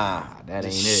 nah, that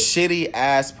ain't it. Shitty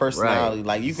ass personality. Right.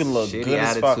 Like, you can look shitty good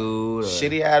as fuck.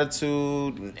 Shitty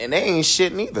attitude, and they ain't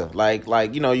shit neither. Like,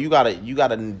 you know, you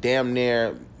gotta damn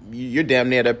near. You're damn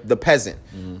near the peasant.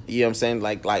 Mm-hmm. You know what I'm saying?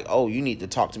 Like, oh, you need to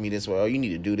talk to me this way. Oh, you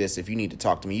need to do this. If you need to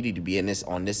talk to me, you need to be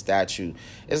on this statue.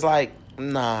 It's like,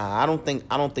 nah, I don't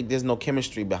think there's no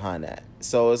chemistry behind that.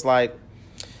 So it's like,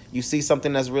 you see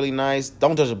something that's really nice,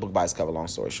 don't judge a book by its cover, long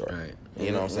story short. Right.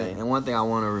 You know what I'm saying? And one thing I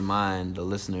want to remind the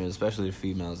listeners, especially the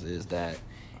females, is that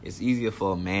it's easier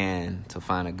for a man to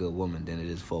find a good woman than it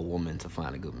is for a woman to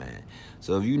find a good man.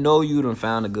 So if you know you done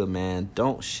found a good man,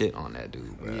 don't shit on that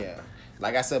dude, bro. Yeah.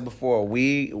 Like I said before,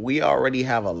 we already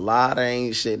have a lot of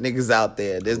ain't shit niggas out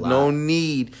there. There's no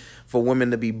need for women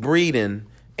to be breeding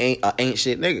ain't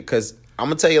shit nigga. Because I'm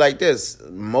gonna tell you like this: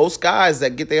 most guys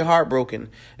that get their heart broken,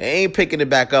 they ain't picking it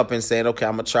back up and saying, "Okay,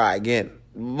 I'm gonna try again."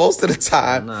 Most of the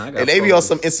time, and they be on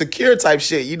some insecure type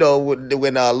shit. You know,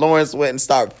 when Lawrence went and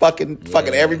started fucking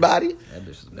everybody. That bitch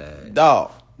was bad.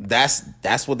 Dog, that's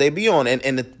what they be on.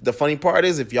 And the funny part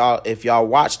is, if y'all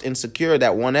watched Insecure,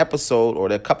 that one episode or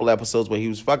the couple episodes where he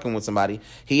was fucking with somebody,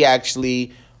 he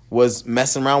actually was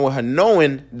messing around with her,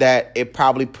 knowing that it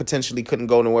probably potentially couldn't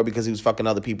go nowhere because he was fucking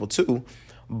other people too.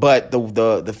 But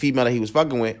the female that he was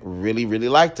fucking with really, really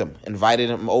liked him. Invited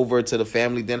him over to the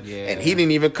family dinner. Yeah. And he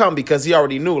didn't even come because he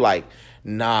already knew, like,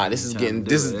 nah, this is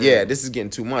getting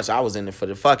too much. I was in it for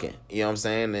the fucking. You know what I'm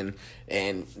saying?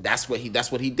 And that's what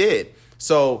he did.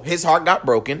 So his heart got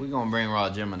broken. We're gonna bring Raw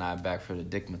Gemini back for the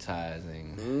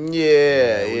dickmatizing.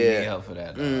 Yeah. We need help for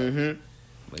that. Mm-hmm.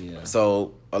 But yeah.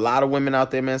 So a lot of women out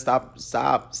there, man,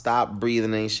 stop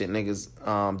breathing ain't shit,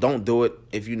 niggas. Don't do it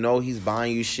if you know he's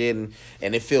buying you shit and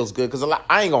it feels good. Cause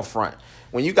I ain't gonna front.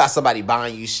 When you got somebody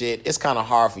buying you shit, it's kind of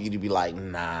hard for you to be like,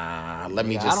 nah, let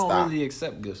me just stop. I don't really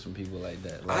accept gifts from people like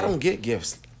that. Like, I don't get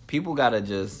gifts. People gotta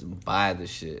just buy the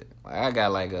shit. Like, I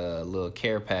got like a little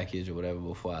care package or whatever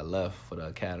before I left for the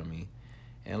academy.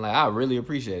 And like, I really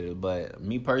appreciate it. But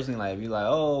me personally, like, if you like,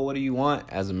 oh, what do you want?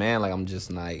 As a man, like, I'm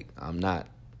just like, I'm not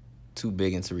too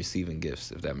big into receiving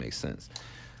gifts, if that makes sense.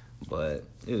 But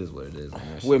it is what it is,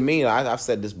 man. With me, I've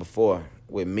said this before.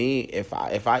 With me, if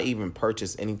I even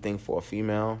purchase anything for a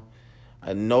female,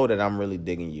 I know that I'm really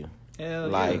digging you. Hell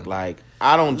like yeah.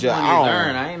 I don't just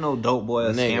I ain't no dope boy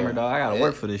or scammer, dog. I gotta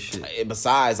work for this shit.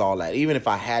 Besides all that, even if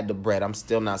I had the bread, I'm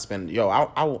still not spending.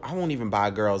 I won't even buy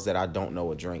girls that I don't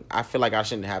know a drink. I feel like I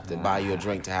shouldn't have to buy you a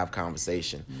drink to have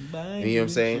conversation. You know what I'm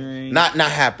saying? Drink. Not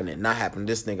happening. Not happening.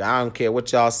 This nigga, I don't care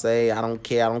what y'all say. I don't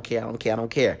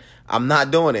care. I'm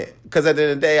not doing it because at the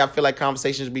end of the day, I feel like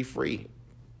conversations should be free.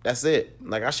 That's it.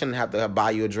 Like, I shouldn't have to buy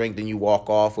you a drink, then you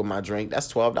walk off with my drink.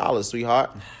 That's $12,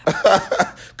 sweetheart.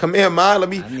 Come here, ma. I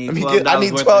need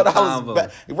 $12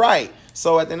 back. Right.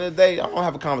 So at the end of the day, I don't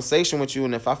have a conversation with you,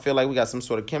 and if I feel like we got some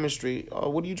sort of chemistry,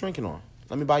 what are you drinking on?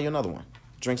 Let me buy you another one.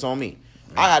 Drinks on me.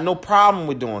 I got no problem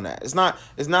with doing that. It's not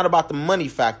about the money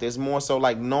factor. It's more so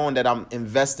like knowing that I'm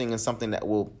investing in something that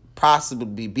will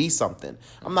possibly be something.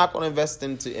 I'm not going to invest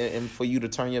in for you to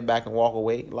turn your back and walk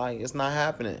away. Like, it's not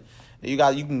happening. You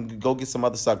can go get some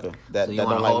other sucker that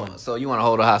don't like money. So you want to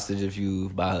hold her hostage if you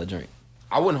buy her a drink?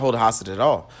 I wouldn't hold her hostage at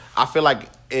all. I feel like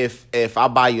if I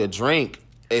buy you a drink,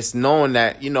 it's knowing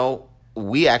that, you know,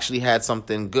 we actually had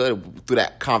something good through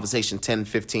that conversation, 10,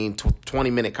 15,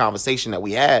 20-minute conversation that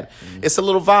we had. Mm-hmm. It's a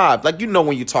little vibe. Like, you know,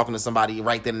 when you're talking to somebody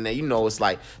right then and there, you know, it's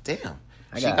like, damn,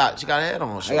 she got a head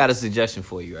on. I got a suggestion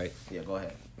for you, right? Yeah, go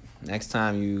ahead. Next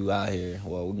time you out here,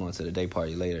 well, we're going to the day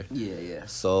party later. Yeah.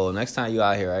 So next time you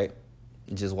out here, right?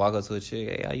 Just walk up to a chick.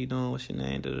 Hey, how you doing? What's your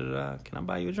name? Da-da-da. Can I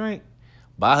buy you a drink?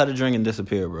 Buy her the drink and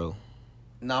disappear, bro.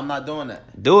 No, I'm not doing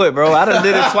that. Do it, bro. I done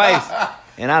did it twice.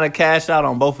 And I done cashed out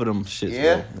on both of them shits,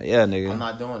 yeah? Bro. Yeah, nigga. I'm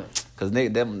not doing it. Because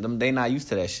they not used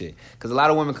to that shit. Because a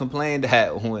lot of women complain that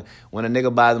when a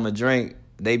nigga buys them a drink,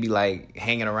 they be like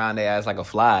hanging around their ass like a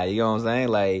fly. You know what I'm saying?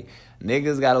 Like,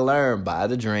 niggas gotta learn, buy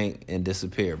the drink and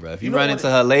disappear, bro. If you run into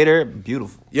her later,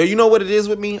 beautiful. Yo, you know what it is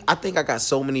with me? I think I got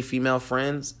so many female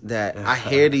friends that I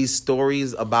hear these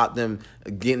stories about them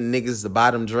getting niggas to buy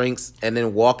them drinks and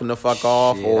then walking the fuck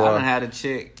off. Or I done had a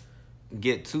chick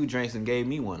get 2 drinks and gave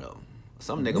me one of them.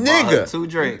 Some nigga bought her 2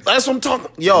 drinks. That's what I'm talking.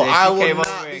 Yo, I will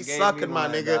not be sucking my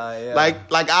nigga. Yeah.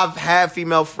 Like I've had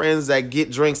female friends that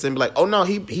get drinks and be like, oh no,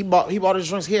 he bought his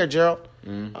drinks here, Gerald.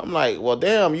 Mm-hmm. I'm like, well,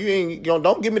 damn,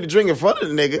 don't give me the drink in front of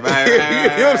the nigga. Right, you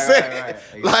know what I'm saying?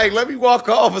 Right. Like, let me walk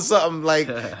off or something. Like,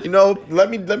 you know, let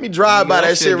me drive by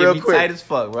that shit real quick. Tight as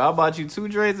fuck, bro. I bought you 2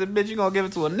 drinks and bitch, you gonna give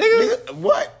it to a nigga?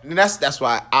 What? And that's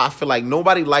why I feel like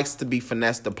nobody likes to be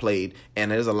finessed or played,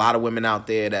 and there's a lot of women out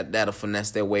there that'll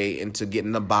finesse their way into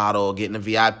getting the bottle, getting a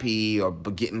VIP, or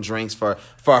getting drinks for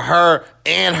her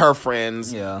and her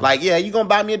friends. Yeah. Like, yeah, you gonna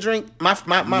buy me a drink? My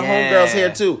homegirl's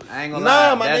here too. I ain't gonna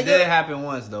lie. That did happen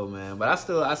once though, man. But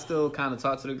I still kind of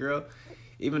talk to the girl,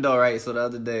 even though, right? So the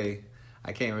other day,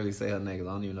 I can't really say her name 'cause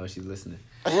I don't even know if she's listening.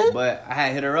 But I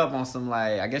had hit her up on some,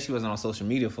 like, I guess she wasn't on social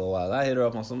media for a while. I hit her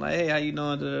up on some, like, hey, how you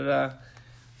doing? Da da da.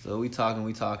 So we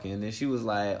talking, and then she was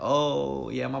like, oh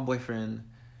yeah, my boyfriend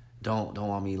don't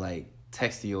want me like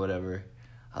text you or whatever.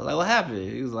 I was like, what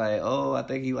happened? He was like, oh, I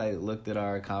think he like looked at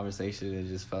our conversation and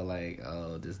just felt like,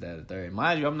 oh, this, that, and third.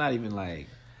 Mind you, I'm not even like.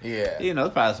 Yeah. You know,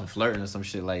 it's probably some flirting or some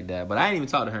shit like that. But I ain't even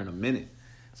talked to her in a minute.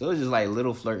 So it was just like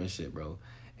little flirting shit, bro.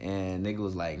 And nigga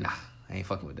was like, nah, I ain't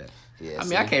fucking with that. Yeah, I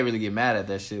mean, I can't really get mad at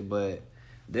that shit, but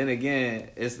Then again,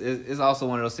 it's also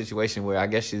one of those situations where I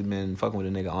guess she's been fucking with a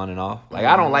nigga on and off. Like,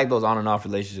 I don't like those on and off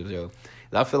relationships, yo.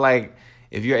 I feel like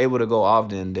if you're able to go off,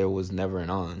 then there was never an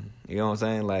on. You know what I'm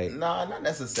saying? Like, no, not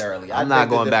necessarily. I'm not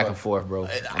going back and forth, bro.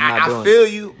 I feel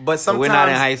you, but sometimes we're not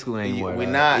in high school anymore. We're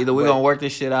not. Either we're gonna work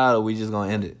this shit out or we just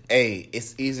gonna end it. Hey,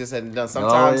 it's easier said than done.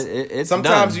 Sometimes,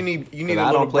 sometimes you need a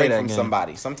little break from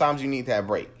somebody. Sometimes you need that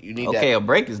break. You need a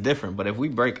break is different. But if we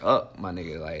break up, my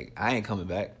nigga, like, I ain't coming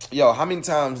back. Yo, how many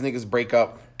times niggas break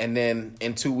up and then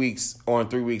in 2 weeks or in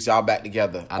 3 weeks y'all back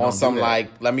together on something like,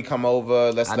 let me come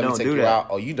over, let me take you out.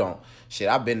 Oh, you don't. Shit,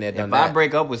 I've been there, done that. If I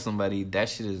break up with somebody, that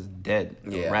shit is dead.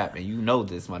 Yeah. Rap, and you know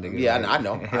this, my nigga. Yeah, like,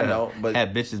 I know. But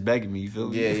had bitches begging me, you feel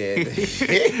me? Yeah.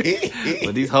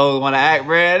 But these hoes want to act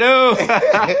brand new.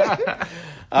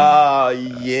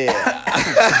 Yeah.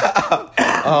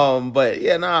 But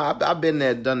yeah, nah, I've been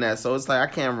there, done that. So it's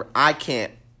like I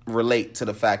can't relate to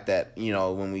the fact that, you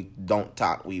know, when we don't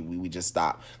talk, we just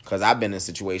stop. Because I've been in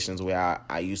situations where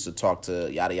I used to talk to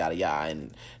yada yada yada,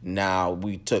 and now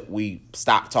we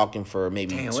stopped talking for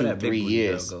maybe 2-3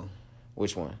 years.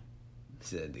 Which one?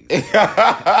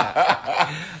 That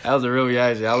was a real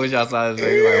reaction. I wish y'all saw this. Like,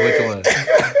 which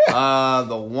one?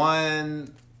 The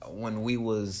one when we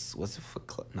was it for?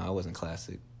 No, it wasn't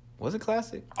Classic. Was it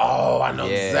Classic? Oh, I know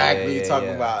exactly what you're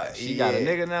talking about. She got a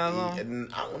nigga now, I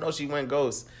don't know. She went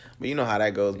ghost, but you know how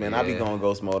that goes, man. I be going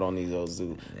ghost mode on these old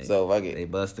zoo. So fuck it. They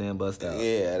bust in, bust out.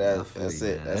 Yeah, that's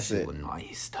it. Man. That's that it. Shit was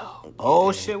nice though.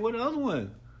 Oh shit, what the other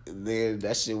one?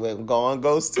 That shit went going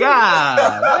ghost too.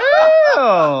 God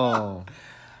damn.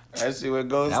 That shit went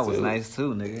ghost too. That was nice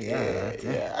too, nigga.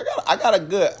 Yeah. I got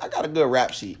a good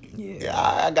rap sheet. Yeah,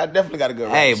 I definitely got a good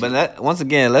rap sheet. Hey, but once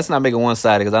again, let's not make it one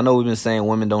sided, because I know we've been saying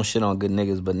women don't shit on good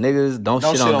niggas, but niggas don't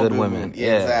shit on good women.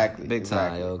 Yeah, exactly. Big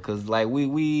time, yo. Because like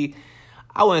we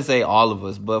I wouldn't say all of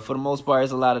us, but for the most part,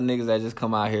 it's a lot of niggas that just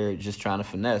come out here just trying to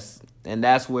finesse, and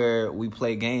that's where we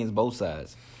play games both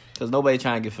sides, because nobody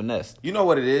trying to get finessed. You know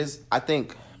what it is? I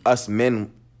think us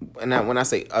men. And when I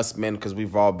say us men, because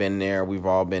we've all been there, we've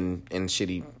all been in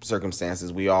shitty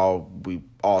circumstances. We all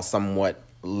somewhat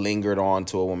lingered on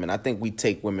to a woman. I think we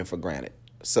take women for granted.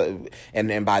 So,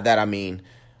 and by that I mean,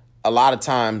 a lot of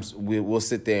times we'll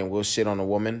sit there and we'll shit on a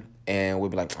woman, and we'll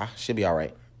be like, she'll be all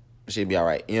right. She'll be all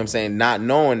right. You know what I'm saying? Not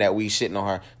knowing that we shitting on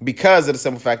her because of the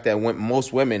simple fact that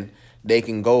most women, they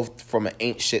can go from an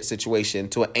ain't shit situation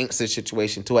to an ain't shit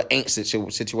situation to an ain't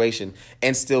situation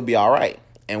and still be all right.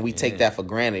 And we take that for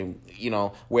granted, you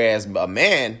know. Whereas a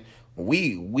man,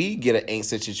 we get an ain't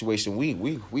situation,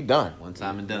 we done. One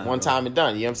time and done. One time and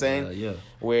done. You know what I'm saying? Yeah.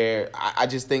 Where I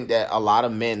just think that a lot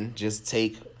of men just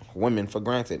take women for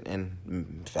granted,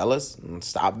 and fellas,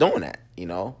 stop doing that. You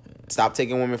know, stop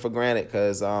taking women for granted,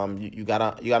 because you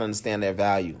gotta understand their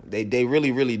value. They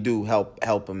really do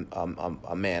help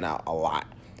a man out a lot.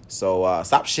 So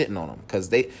stop shitting on them, because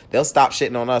they'll stop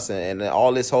shitting on us, and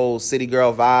all this whole city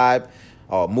girl vibe.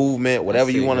 Or movement, whatever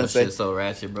you want to say. Shit so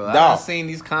ratchet, bro. I've seen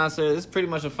these concerts. It's pretty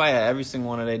much a fight at every single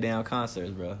one of their damn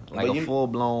concerts, bro. Like a full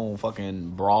blown fucking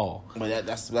brawl. But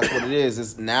that's what it is.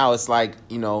 It's like,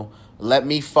 you know, let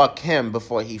me fuck him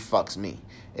before he fucks me.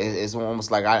 It's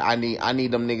almost like I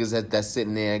need them niggas that's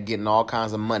sitting there getting all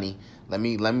kinds of money. Let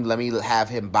me have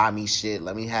him buy me shit.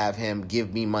 Let me have him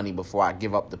give me money before I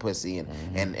give up the pussy,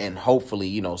 and hopefully,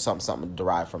 you know, something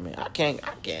derived from it. I can't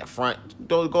front.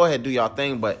 Go ahead, do y'all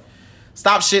thing, but.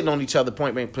 Stop shitting on each other,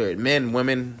 point blank period. Men,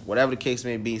 women, whatever the case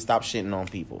may be, stop shitting on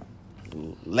people.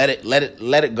 Let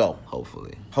it go.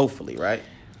 Hopefully, right?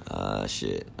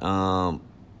 Shit.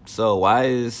 So why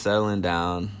is settling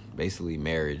down, basically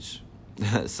marriage,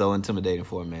 so intimidating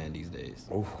for a man these days?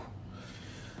 Ooh.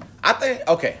 I think,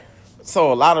 okay.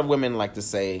 So a lot of women like to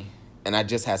say, and I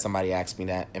just had somebody ask me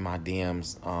that in my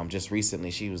DMs just recently.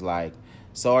 She was like,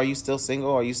 so are you still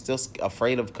single? Are you still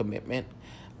afraid of commitment?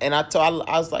 And I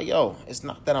was like, yo, it's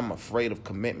not that I'm afraid of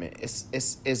commitment.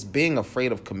 It's being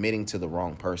afraid of committing to the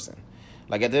wrong person.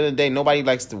 Like, at the end of the day, nobody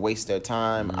likes to waste their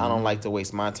time. I don't like to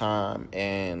waste my time.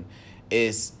 And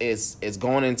it's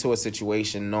going into a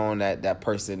situation knowing that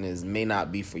person may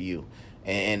not be for you.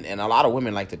 And a lot of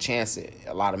women like to chance it.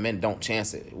 A lot of men don't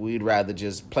chance it. We'd rather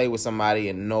just play with somebody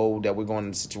and know that we're going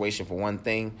into a situation for one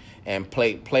thing and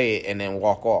play it and then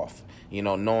walk off. You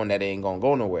know, knowing that it ain't gonna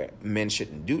go nowhere. Men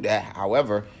shouldn't do that.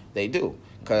 However, they do.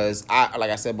 Because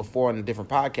like I said before in a different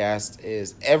podcast,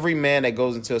 is every man that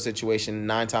goes into a situation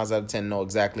 9 times out of 10 know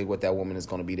exactly what that woman is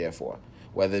gonna be there for.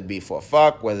 Whether it be for a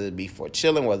fuck, whether it be for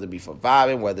chilling, whether it be for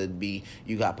vibing, whether it be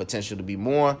you got potential to be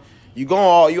more. You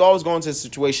always go into a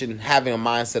situation having a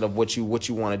mindset of what you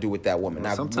want to do with that woman.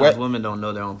 Well, sometimes women don't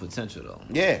know their own potential though.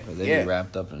 Yeah, they be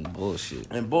wrapped up in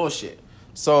bullshit.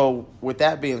 So with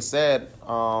that being said,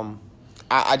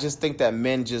 I just think that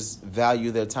men just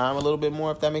value their time a little bit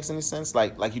more, if that makes any sense.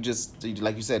 Like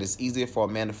you said, it's easier for a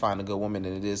man to find a good woman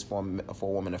than it is for a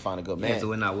woman to find a good man. Yeah, so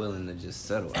we're not willing to just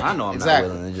settle. I know I'm Exactly.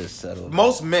 not willing to just settle.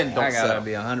 Most men don't I gotta settle.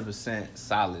 be 100%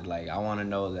 solid. Like, I want to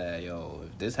know that, yo,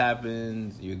 if this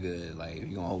happens, you're good. Like, if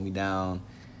you're going to hold me down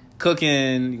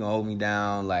cooking, you're going to hold me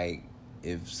down. Like,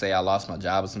 if, say, I lost my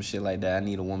job or some shit like that, I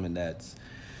need a woman that's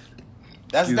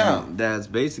down. That's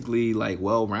basically, like,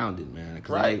 well-rounded, man. 'Cause,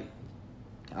 Right. like,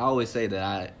 I always say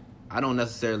that I don't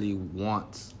necessarily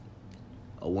want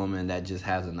a woman that just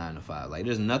has a 9 to 5. Like,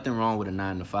 there's nothing wrong with a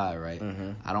 9 to 5, right?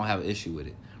 Mm-hmm. I don't have an issue with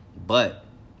it. But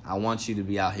I want you to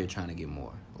be out here trying to get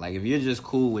more. Like, if you're just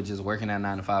cool with just working at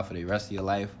 9 to 5 for the rest of your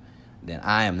life, then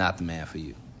I am not the man for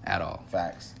you at all.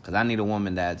 Facts. Because I need a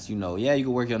woman that's, you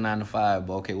can work your 9 to 5,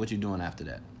 but okay, what you doing after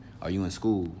that? Are you in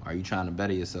school? Are you trying to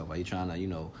better yourself? Are you trying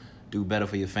to, do better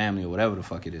for your family or whatever the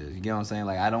fuck it is? You get what I'm saying?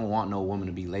 Like, I don't want no woman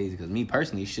to be lazy, because me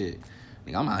personally,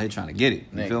 like, I'm out here trying to get it.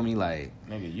 You feel me? Like,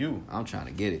 nigga, I'm trying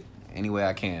to get it any way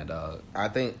I can, dog. I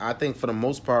think for the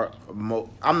most part,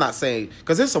 I'm not saying,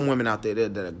 because there's some women out there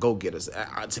that are go getters.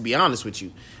 To be honest with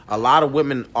you, a lot of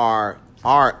women are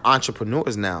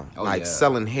entrepreneurs now,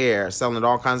 selling hair, selling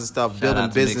all kinds of stuff, building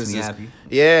businesses. Makes Me Happy.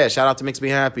 Yeah, shout out to Makes Me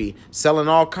Happy, selling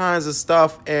all kinds of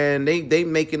stuff, and they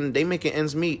making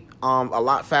ends meet a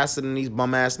lot faster than these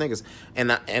bum ass niggas.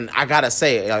 And I gotta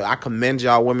say, I commend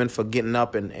y'all women for getting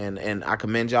up and I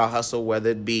commend y'all hustle,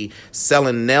 whether it be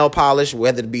selling nail polish,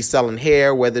 whether it be selling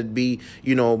hair, whether it be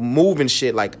moving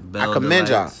shit. Like, I commend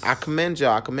y'all. I commend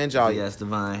y'all. Yes,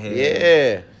 Divine Hair.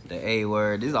 Yeah. The A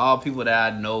word. These are all people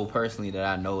that I know personally that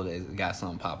I know that got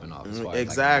something popping off. As far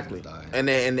exactly. As like,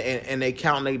 and they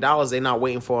counting their dollars. They not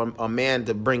waiting for a man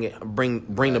to bring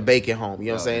the bacon home. You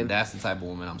know what I'm saying? That's the type of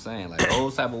woman I'm saying. Like,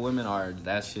 those type of women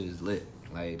that shit is lit.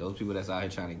 Like, those people that's out here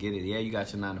trying to get it. Yeah, you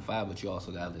got your 9 to 5, but you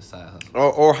also got this side hustle.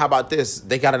 Or how about this?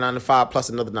 They got a 9 to 5 plus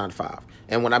another 9 to 5.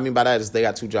 And what I mean by that is they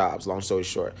got 2 jobs, long story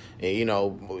short. And,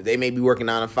 they may be working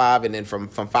 9 to 5, and then from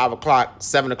 5 o'clock,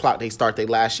 7 o'clock, they start their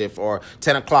last shift, or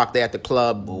 10 o'clock, they at the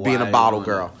club being a bottle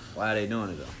girl. Why are they doing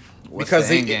it, though? What's because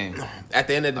the end game? At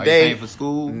the end of the are day, you paying for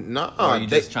school? No, or are you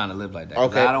just trying to live like that?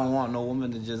 Okay, I don't want no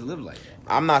woman to just live like that.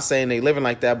 I'm not saying they living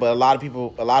like that, but a lot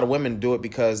of women do it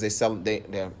because they're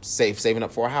saving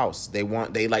up for a house. They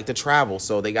like to travel,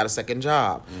 so they got a second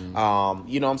job. Mm-hmm.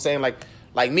 You know what I'm saying? Like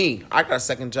me, I got a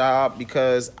second damn,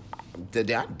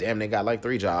 they got like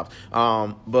 3 jobs.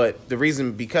 But the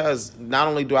reason, because not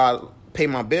only do I pay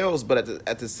my bills, but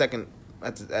at a second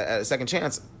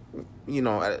chance,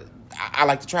 I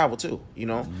like to travel too,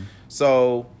 Mm-hmm.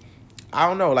 So I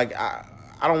don't know, like I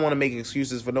don't want to make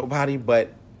excuses for nobody,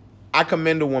 but I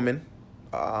commend a woman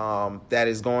that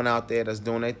is going out there, that's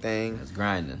doing their thing, that's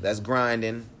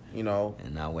grinding,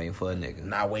 and not waiting for a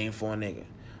nigga.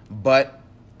 But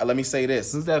let me say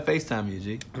this: who's that FaceTime you,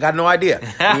 G? I got no idea.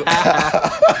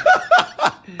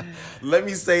 Let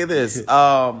me say this.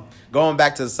 Going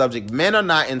back to the subject, men are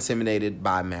not intimidated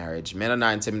by marriage. Men are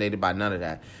not intimidated by none of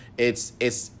that.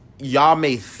 It's y'all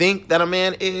may think that a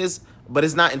man is, but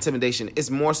it's not intimidation.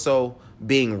 It's more so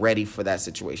being ready for that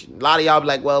situation. A lot of y'all be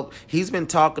like, well, he's been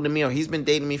talking to me, or he's been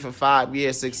dating me for 5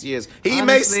 years, 6 years. Honestly,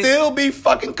 may still be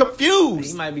fucking confused.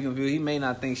 He might be confused. He may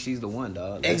not think she's the one,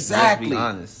 dog. Exactly.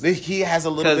 Let's be honest. He has a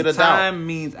little bit of doubt. Time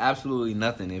means absolutely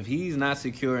nothing. If he's not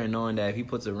secure in knowing that if he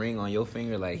puts a ring on your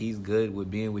finger, like, he's good with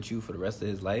being with you for the rest of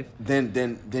his life, then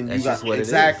you got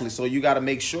exactly. So you got to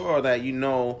make sure that you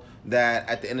know that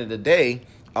at the end of the day,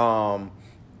 that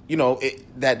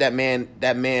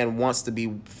man wants to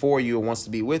be for you or wants to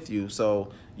be with you.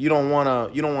 So you don't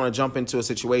want to jump into a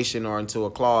situation or into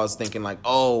a clause thinking like,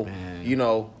 oh,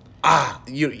 man.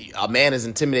 A man is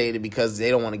intimidated because they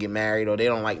don't want to get married or they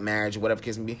don't like marriage or whatever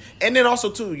case may be. And then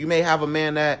also too, you may have a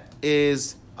man that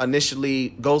is initially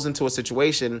goes into a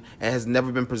situation and has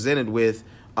never been presented with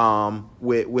a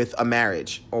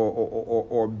marriage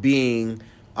or being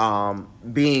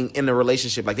in a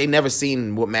relationship. Like, they never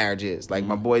seen what marriage is. Like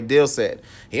my boy Dill said,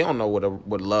 he don't know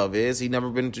what love is. He never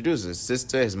been introduced. His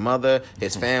sister, his mother,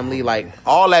 his family, like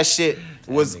all that shit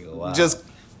was just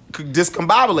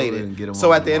discombobulated.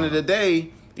 So at the end of the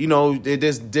day,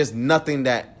 there's nothing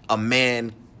that a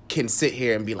man can sit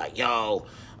here and be like, yo,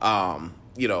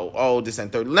 this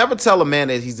and third. Never tell a man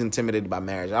that he's intimidated by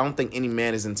marriage. I don't think any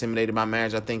man is intimidated by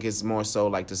marriage. I think it's more so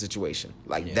like the situation,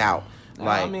 doubt.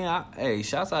 Like, I mean,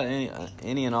 shouts out any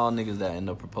and all niggas that end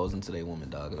up proposing to their woman,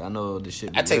 dog. 'Cause I know this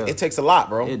shit. It takes a lot,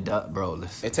 bro.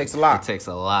 Listen. It takes a lot. It takes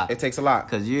a lot. It takes a lot.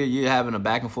 Cause you're having a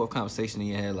back and forth conversation in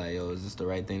your head, like, yo, is this the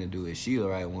right thing to do? Is she the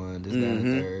right one? This, that, and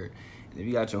the third. And if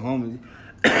you got your homies,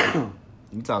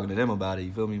 You talking to them about it,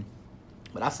 you feel me?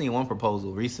 But I seen one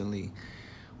proposal recently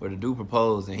where the dude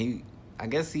proposed and I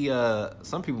guess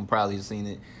some people probably have seen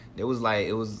it. It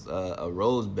was a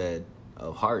rose bed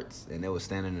of hearts and they was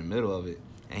standing in the middle of it.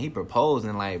 And he proposed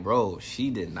and like, bro, she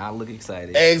did not look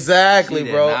excited. Exactly,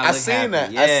 bro. I seen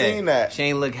that. Yeah. I seen that. She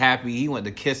ain't look happy. He went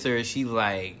to kiss her. She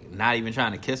like not even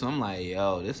trying to kiss him. I'm like,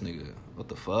 yo, this nigga, what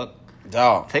the fuck?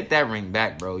 Dog. Take that ring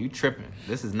back, bro. You tripping.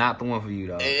 This is not the one for you,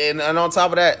 dog. And on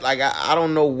top of that, like I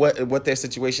don't know what their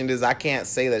situation is. I can't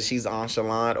say that she's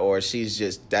nonchalant or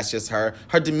that's just her.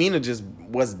 Her demeanor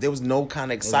there was no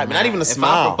kind of excitement. Not even a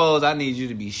smile. If I propose, I need you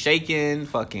to be shaking,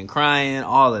 fucking crying,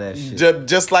 all of that shit.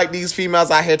 Just like these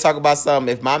females out here talk about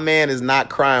something. If my man is not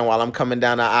crying while I'm coming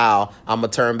down the aisle, I'm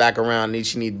gonna turn back around and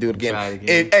she need to do it again. Try it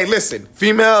again. Hey, listen,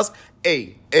 females.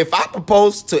 Hey, if I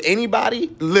propose to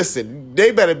anybody, listen,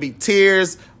 they better be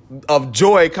tears of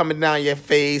joy coming down your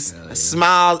face,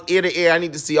 smiles ear to ear. I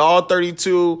need to see all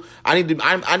 32.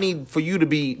 I need for you to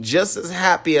be just as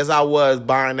happy as I was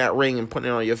buying that ring and putting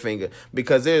it on your finger,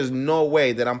 because there's no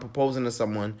way that I'm proposing to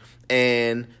someone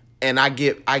and I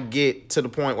get to the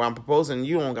point where I'm proposing and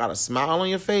you don't got a smile on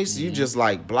your face. You just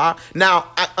like blah.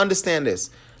 Now, I understand this.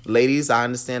 Ladies, I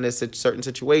understand there's certain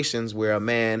situations where a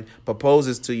man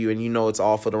proposes to you and you know it's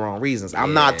all for the wrong reasons.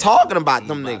 I'm not talking about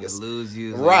them niggas. Lose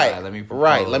you. Right. Like, let me propose.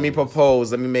 Right. Let me propose.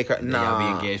 Let me make her. Nah. Y'all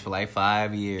be engaged for like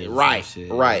 5 years. Right.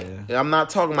 Shit, right. Yeah. I'm not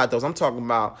talking about those. I'm talking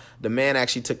about the man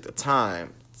actually took the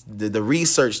time, the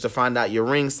research to find out your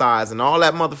ring size and all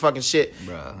that motherfucking shit.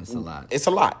 Bro, it's a lot. It's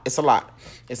a lot. It's a lot.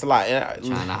 It's a lot. Trying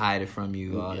to hide it from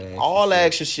you. All that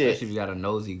extra shit. Especially if you got a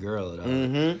nosy girl, though.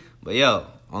 Mm-hmm. But yo,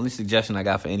 only suggestion I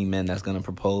got for any men that's gonna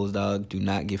propose, dog, do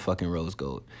not get fucking rose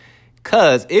gold.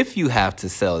 Cause if you have to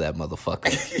sell that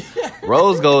motherfucker,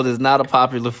 rose gold is not a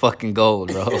popular fucking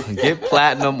gold, bro. Get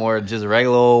platinum or just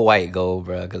regular old white gold,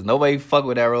 bro. Cause nobody fuck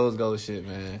with that rose gold shit,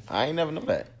 man. I ain't never know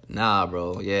that. Nah,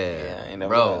 bro. Yeah, I ain't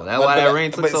never bro. know. That's why that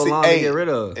ring took so long to get rid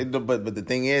of. But the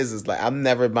thing is like I'm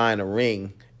never buying a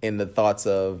ring in the thoughts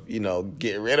of,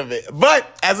 getting rid of it. But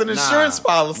as an insurance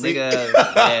policy. Nigga,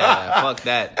 yeah, fuck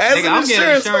that. As nigga, an I'm getting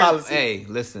insurance insurance policy. Hey,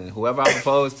 listen, whoever I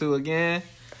propose to again,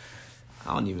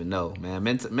 I don't even know, man.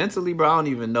 Mentally, bro, I don't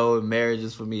even know if marriage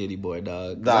is for me anymore,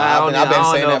 dog. I've been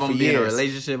saying that for years. years. In a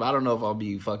relationship. I don't know if I'll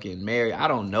be fucking married. I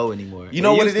don't know anymore. You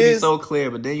know what it is? Be so clear,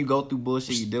 but then you go through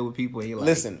bullshit. You deal with people, and you like,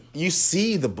 listen. You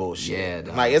see the bullshit. Yeah,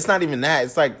 dog. Like it's not even that.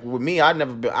 It's like with me, I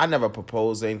never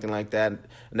proposed or anything like that.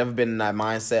 Never been in that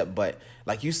mindset, but.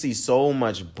 Like, you see so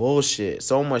much bullshit,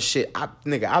 so much shit.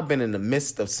 I've been in the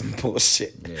midst of some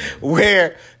bullshit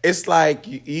where it's like,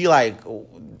 you like,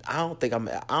 I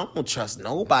don't trust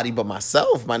nobody but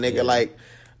myself, my nigga. Yeah. Like,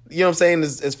 you know what I'm saying?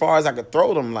 As far as I could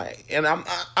throw them, like, and I'm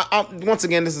once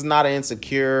again, this is not an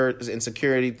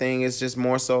insecurity thing. It's just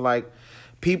more so like,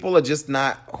 people are just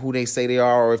not who they say they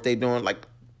are, or if they doing like,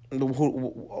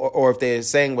 or if they're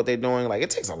saying what they're doing. Like, it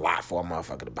takes a lot for a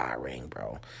motherfucker to buy a ring,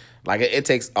 bro. Like it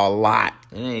takes a lot.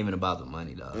 It ain't even about the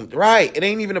money, dog. Right. It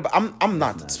ain't even about. I'm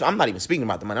not even speaking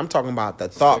about the money. I'm talking about the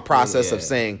thought process of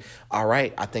saying, "All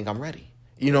right, I think I'm ready."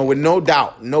 With no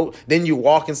doubt. Then you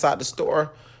walk inside the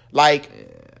store, like,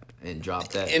 and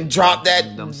drop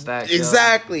that them stacks.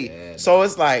 Exactly. Yeah, so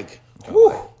it's like,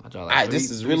 whew,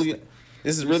 this is really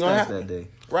gonna happen that day.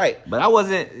 Right. But I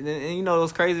wasn't, and it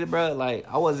was crazy, bro. Like,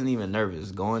 I wasn't even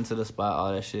nervous going to the spot,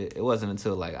 all that shit. It wasn't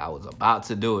until, like, I was about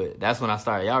to do it. That's when I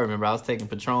started. Y'all remember I was taking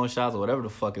Patron shots or whatever the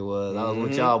fuck it was. I was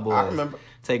with y'all boys. I remember.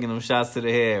 Taking them shots to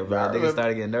the head, bro. Niggas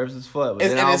started getting nervous as fuck. But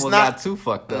then I almost got too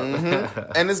fucked up.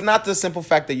 Mm-hmm. And it's not the simple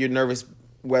fact that you're nervous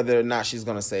whether or not she's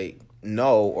going to say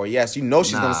no or yes. She's going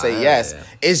to say yes. Yeah.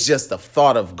 It's just the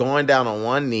thought of going down on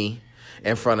one knee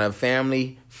in front of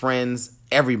family, friends,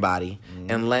 everybody,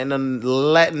 and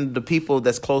letting the people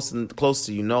that's close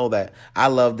to you know that I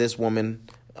love this woman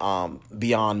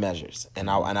beyond measures, and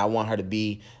I want her to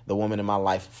be the woman in my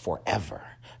life forever.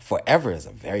 Forever is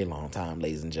a very long time,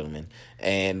 ladies and gentlemen.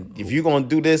 And if you're gonna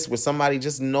do this with somebody,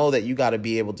 just know that you got to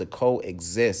be able to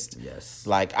coexist. Yes.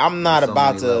 Like, I'm not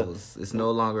about to. Levels. It's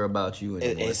no longer about you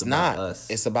anymore. It's not. About us.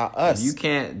 It's about us. If you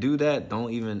can't do that,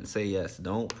 don't even say yes.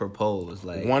 Don't propose.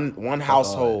 Like, one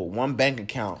household, one bank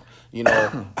account.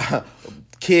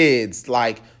 Kids,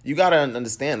 like, you gotta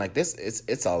understand, like, this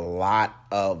it's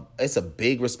a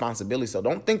big responsibility. So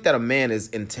don't think that a man is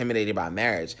intimidated by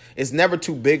marriage. It's never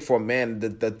too big for a man.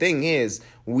 The thing is,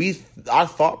 our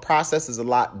thought process is a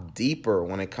lot deeper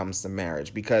when it comes to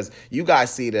marriage, because you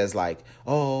guys see it as like,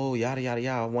 oh, yada yada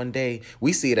yada. One day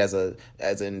we see it as an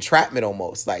entrapment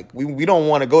almost. Like, we don't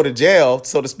want to go to jail,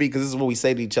 so to speak, because this is what we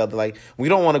say to each other. Like, we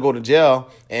don't want to go to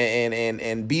jail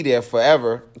and be there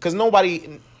forever, because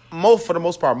for the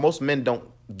most part, most men don't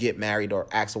get married or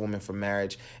ask a woman for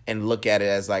marriage and look at it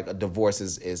as like a divorce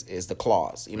is the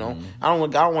clause. You know, I don't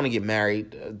want to get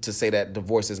married to say that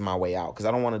divorce is my way out, because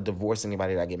I don't want to divorce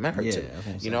anybody that I get married to.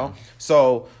 You know,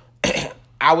 so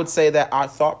I would say that our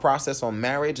thought process on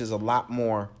marriage is a lot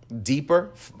more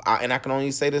deeper, and I can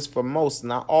only say this for most,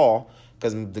 not all,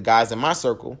 because the guys in my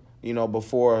circle, you know,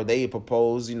 before they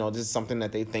propose, you know, this is something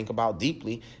that they think about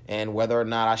deeply, and whether or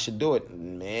not I should do it.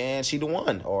 Man, she the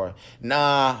one, or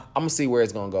nah, I'm gonna see where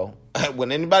it's gonna go.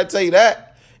 When anybody tell you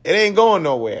that, it ain't going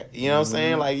nowhere. You know what I'm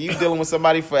saying? Like, you dealing with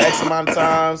somebody for X amount of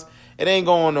times, it ain't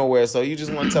going nowhere. So you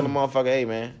just want to tell the motherfucker, hey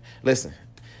man, listen,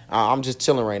 I'm just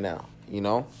chilling right now, you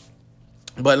know.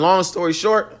 But long story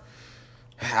short,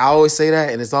 I always say that,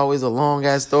 and it's always a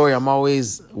long-ass story. I'm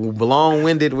always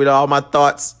long-winded with all my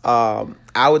thoughts.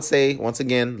 I would say, once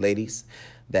again, ladies,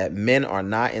 that men are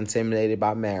not intimidated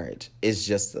by marriage. It's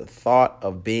just the thought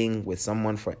of being with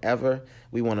someone forever.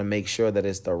 We want to make sure that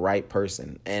it's the right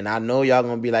person. And I know y'all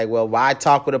going to be like, well, why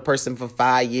talk with a person for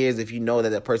 5 years if you know that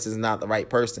that person is not the right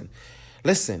person?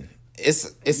 Listen,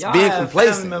 it's y'all being have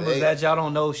complacent. Family members that y'all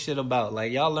don't know shit about.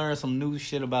 Like, y'all learn some new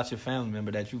shit about your family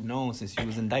member that you've known since you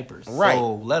was in diapers. Right.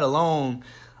 So, let alone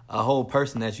a whole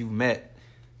person that you've met,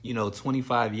 you know,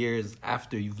 25 years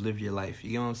after you've lived your life.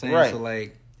 You know what I'm saying? Right. So,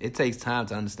 like, it takes time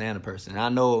to understand a person. And I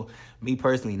know me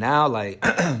personally now, like,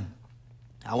 I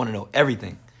want to know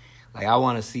everything. Like, I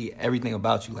want to see everything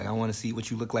about you. Like, I want to see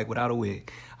what you look like without a wig.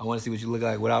 I want to see what you look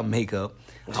like without makeup.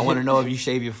 I want to know if you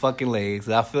shave your fucking legs.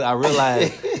 I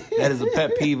realize that is a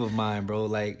pet peeve of mine, bro.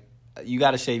 Like, you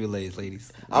got to shave your legs,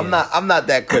 ladies. Yeah. I'm not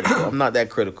that critical. I'm not that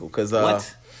critical, because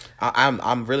What?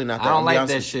 I'm really not that. I don't like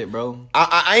that shit, bro.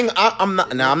 I'm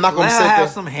not. Now, I'm not gonna Let sit her have there.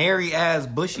 some hairy ass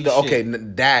bushy shit. Okay,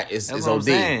 that is That's what I'm OD.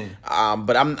 saying.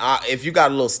 But if you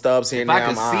got a little stubs here and If I there,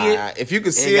 can see it, if you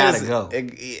can see it gotta go.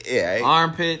 Yeah.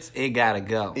 Armpits, it gotta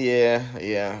go.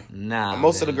 Yeah. Nah.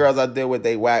 Most of the man. girls I deal with,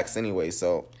 they wax anyway.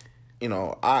 So, you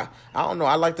know, I don't know.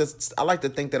 I like to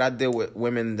think that I deal with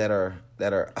women that are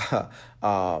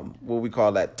what we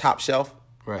call that top shelf.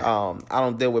 Right. I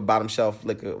don't deal with bottom shelf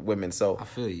liquor women. So I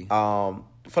feel you.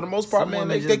 For the most part, Some man,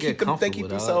 women they just get keep comfortable,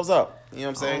 themselves dog. up. You know what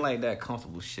I'm I saying? don't like that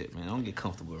comfortable shit, man. I don't get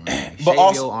comfortable around me. But Shave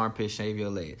also- your armpit, shave your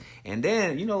leg. And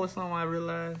then, you know what something I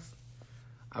realized?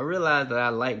 I realized that I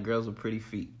like girls with pretty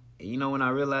feet. And you know when I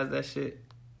realized that shit?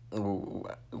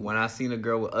 When I seen a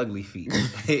girl with ugly feet.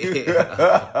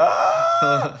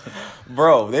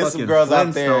 Bro, there's some Fucking girls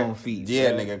out there. Flintstone feet,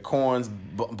 Yeah, man. nigga, corns,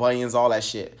 bunions, all that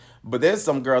shit. But there's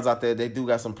some girls out there, they do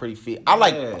got some pretty feet. I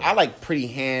like pretty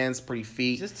hands, pretty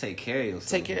feet. Just take care of yourself.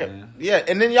 Take care. Man. Yeah,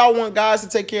 and then y'all want guys to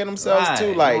take care of themselves Right.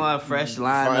 too, like you want a fresh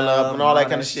line fine up up and all that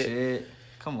kind of shit.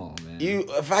 Come on, man. You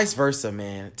vice versa,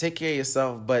 man. Take care of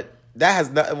yourself, but that has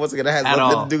nothing. Once again, that has At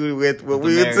nothing all. to do with what The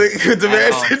we were marriage. with the At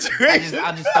marriage all. situation.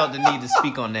 I just felt the need to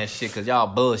speak on that shit because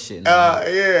y'all bullshitting.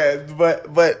 Yeah,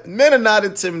 but men are not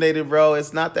intimidated, bro.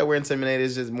 It's not that we're intimidated.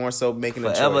 It's just more so making a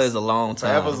choice. Forever is a long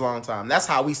time. Forever is a long time. That's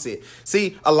how we see it.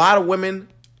 See, a lot of women.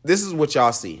 This is what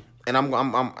y'all see, and I'm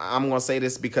gonna say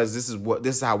this because this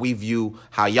is how we view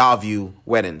how y'all view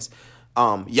weddings.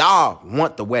 Y'all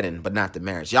want the wedding, but not the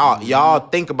marriage. Y'all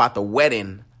think about the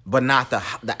wedding, but not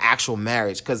the actual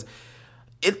marriage, because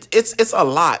it's a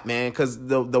lot, man. Because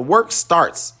the work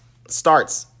starts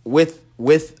with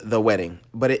the wedding,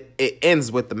 but it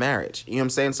ends with the marriage. You know what I'm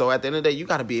saying? So at the end of the day, you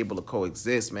got to be able to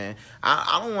coexist, man.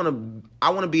 I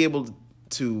want to be able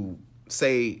to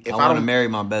say if I want to don't marry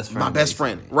my best friend. my best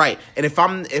friend, right? And if I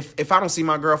don't see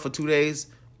my girl for 2 days,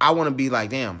 I want to be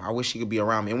like, damn, I wish she could be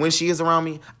around me. And when she is around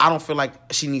me, I don't feel like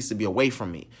she needs to be away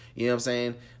from me. You know what I'm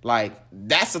saying? Like,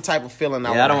 that's the type of feeling I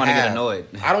want to have. I don't want to get annoyed.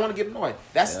 I don't want to get annoyed.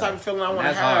 That's the type of feeling I want to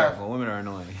That's have. hard, but women are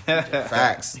annoying.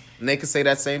 Facts. And they can say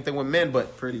that same thing with men,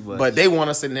 but Pretty much. But they want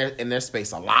us in their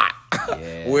space a lot.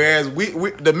 Yeah. Whereas we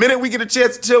the minute we get a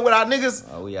chance to chill with our niggas,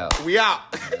 Oh, we out. we out.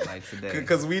 Like today.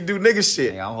 Because we do nigga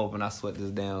shit. Hey, I'm hoping I sweat this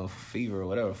damn fever or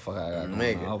whatever the fuck I got going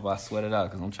Nigga. on. I hope I sweat it out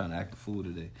because I'm trying to act a fool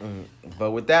today.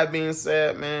 But with that being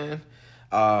said, man,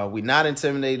 we not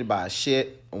intimidated by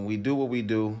shit. When we do what we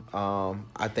do,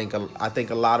 I think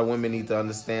a lot of women need to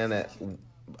understand that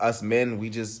us men, we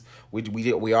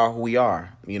are who we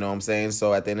are. You know what I'm saying?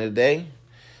 So at the end of the day,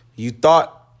 you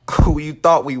thought who you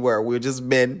thought we were. We're just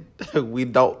men. we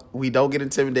don't get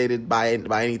intimidated by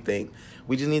anything.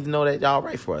 We just need to know that y'all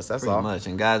right for us. That's Pretty all. much.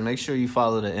 And guys, make sure you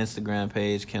follow the Instagram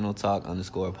page,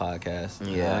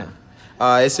 KennelTalk_podcast. Yeah.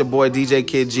 Alright? It's your boy DJ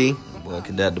Kid G. Boy,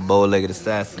 Cadet the bow-legged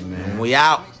assassin, man. We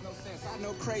out.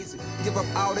 Crazy. Give up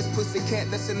all this pussy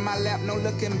cat that's in my lap, no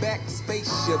looking back.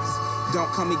 Spaceships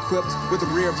don't come equipped with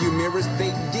rear view mirrors.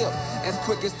 They dip as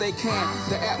quick as they can.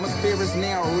 The atmosphere is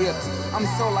now ripped. I'm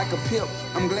so like a pimp.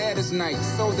 I'm glad it's night.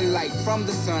 So the light from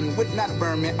the sun would not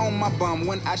burn me on my bum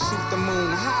when I shoot the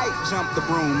moon. High jump the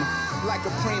broom like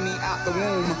a preemie out the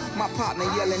womb. My partner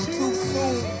yelling too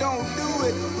soon. Don't do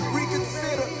it.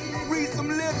 Reconsider. Read some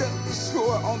litter.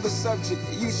 Sure on the subject.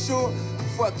 You sure?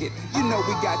 Fuck it. You know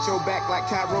we got your back like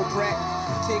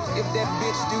chiropractic. If that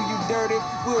bitch do you dirty,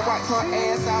 we'll wipe her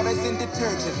ass out as in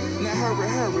detergent. Now hurry,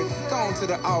 hurry, go on to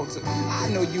the altar. I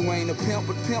know you ain't a pimp,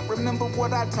 but pimp, remember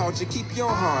what I taught you. Keep your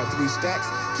heart, 3 stacks.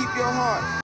 Keep your heart.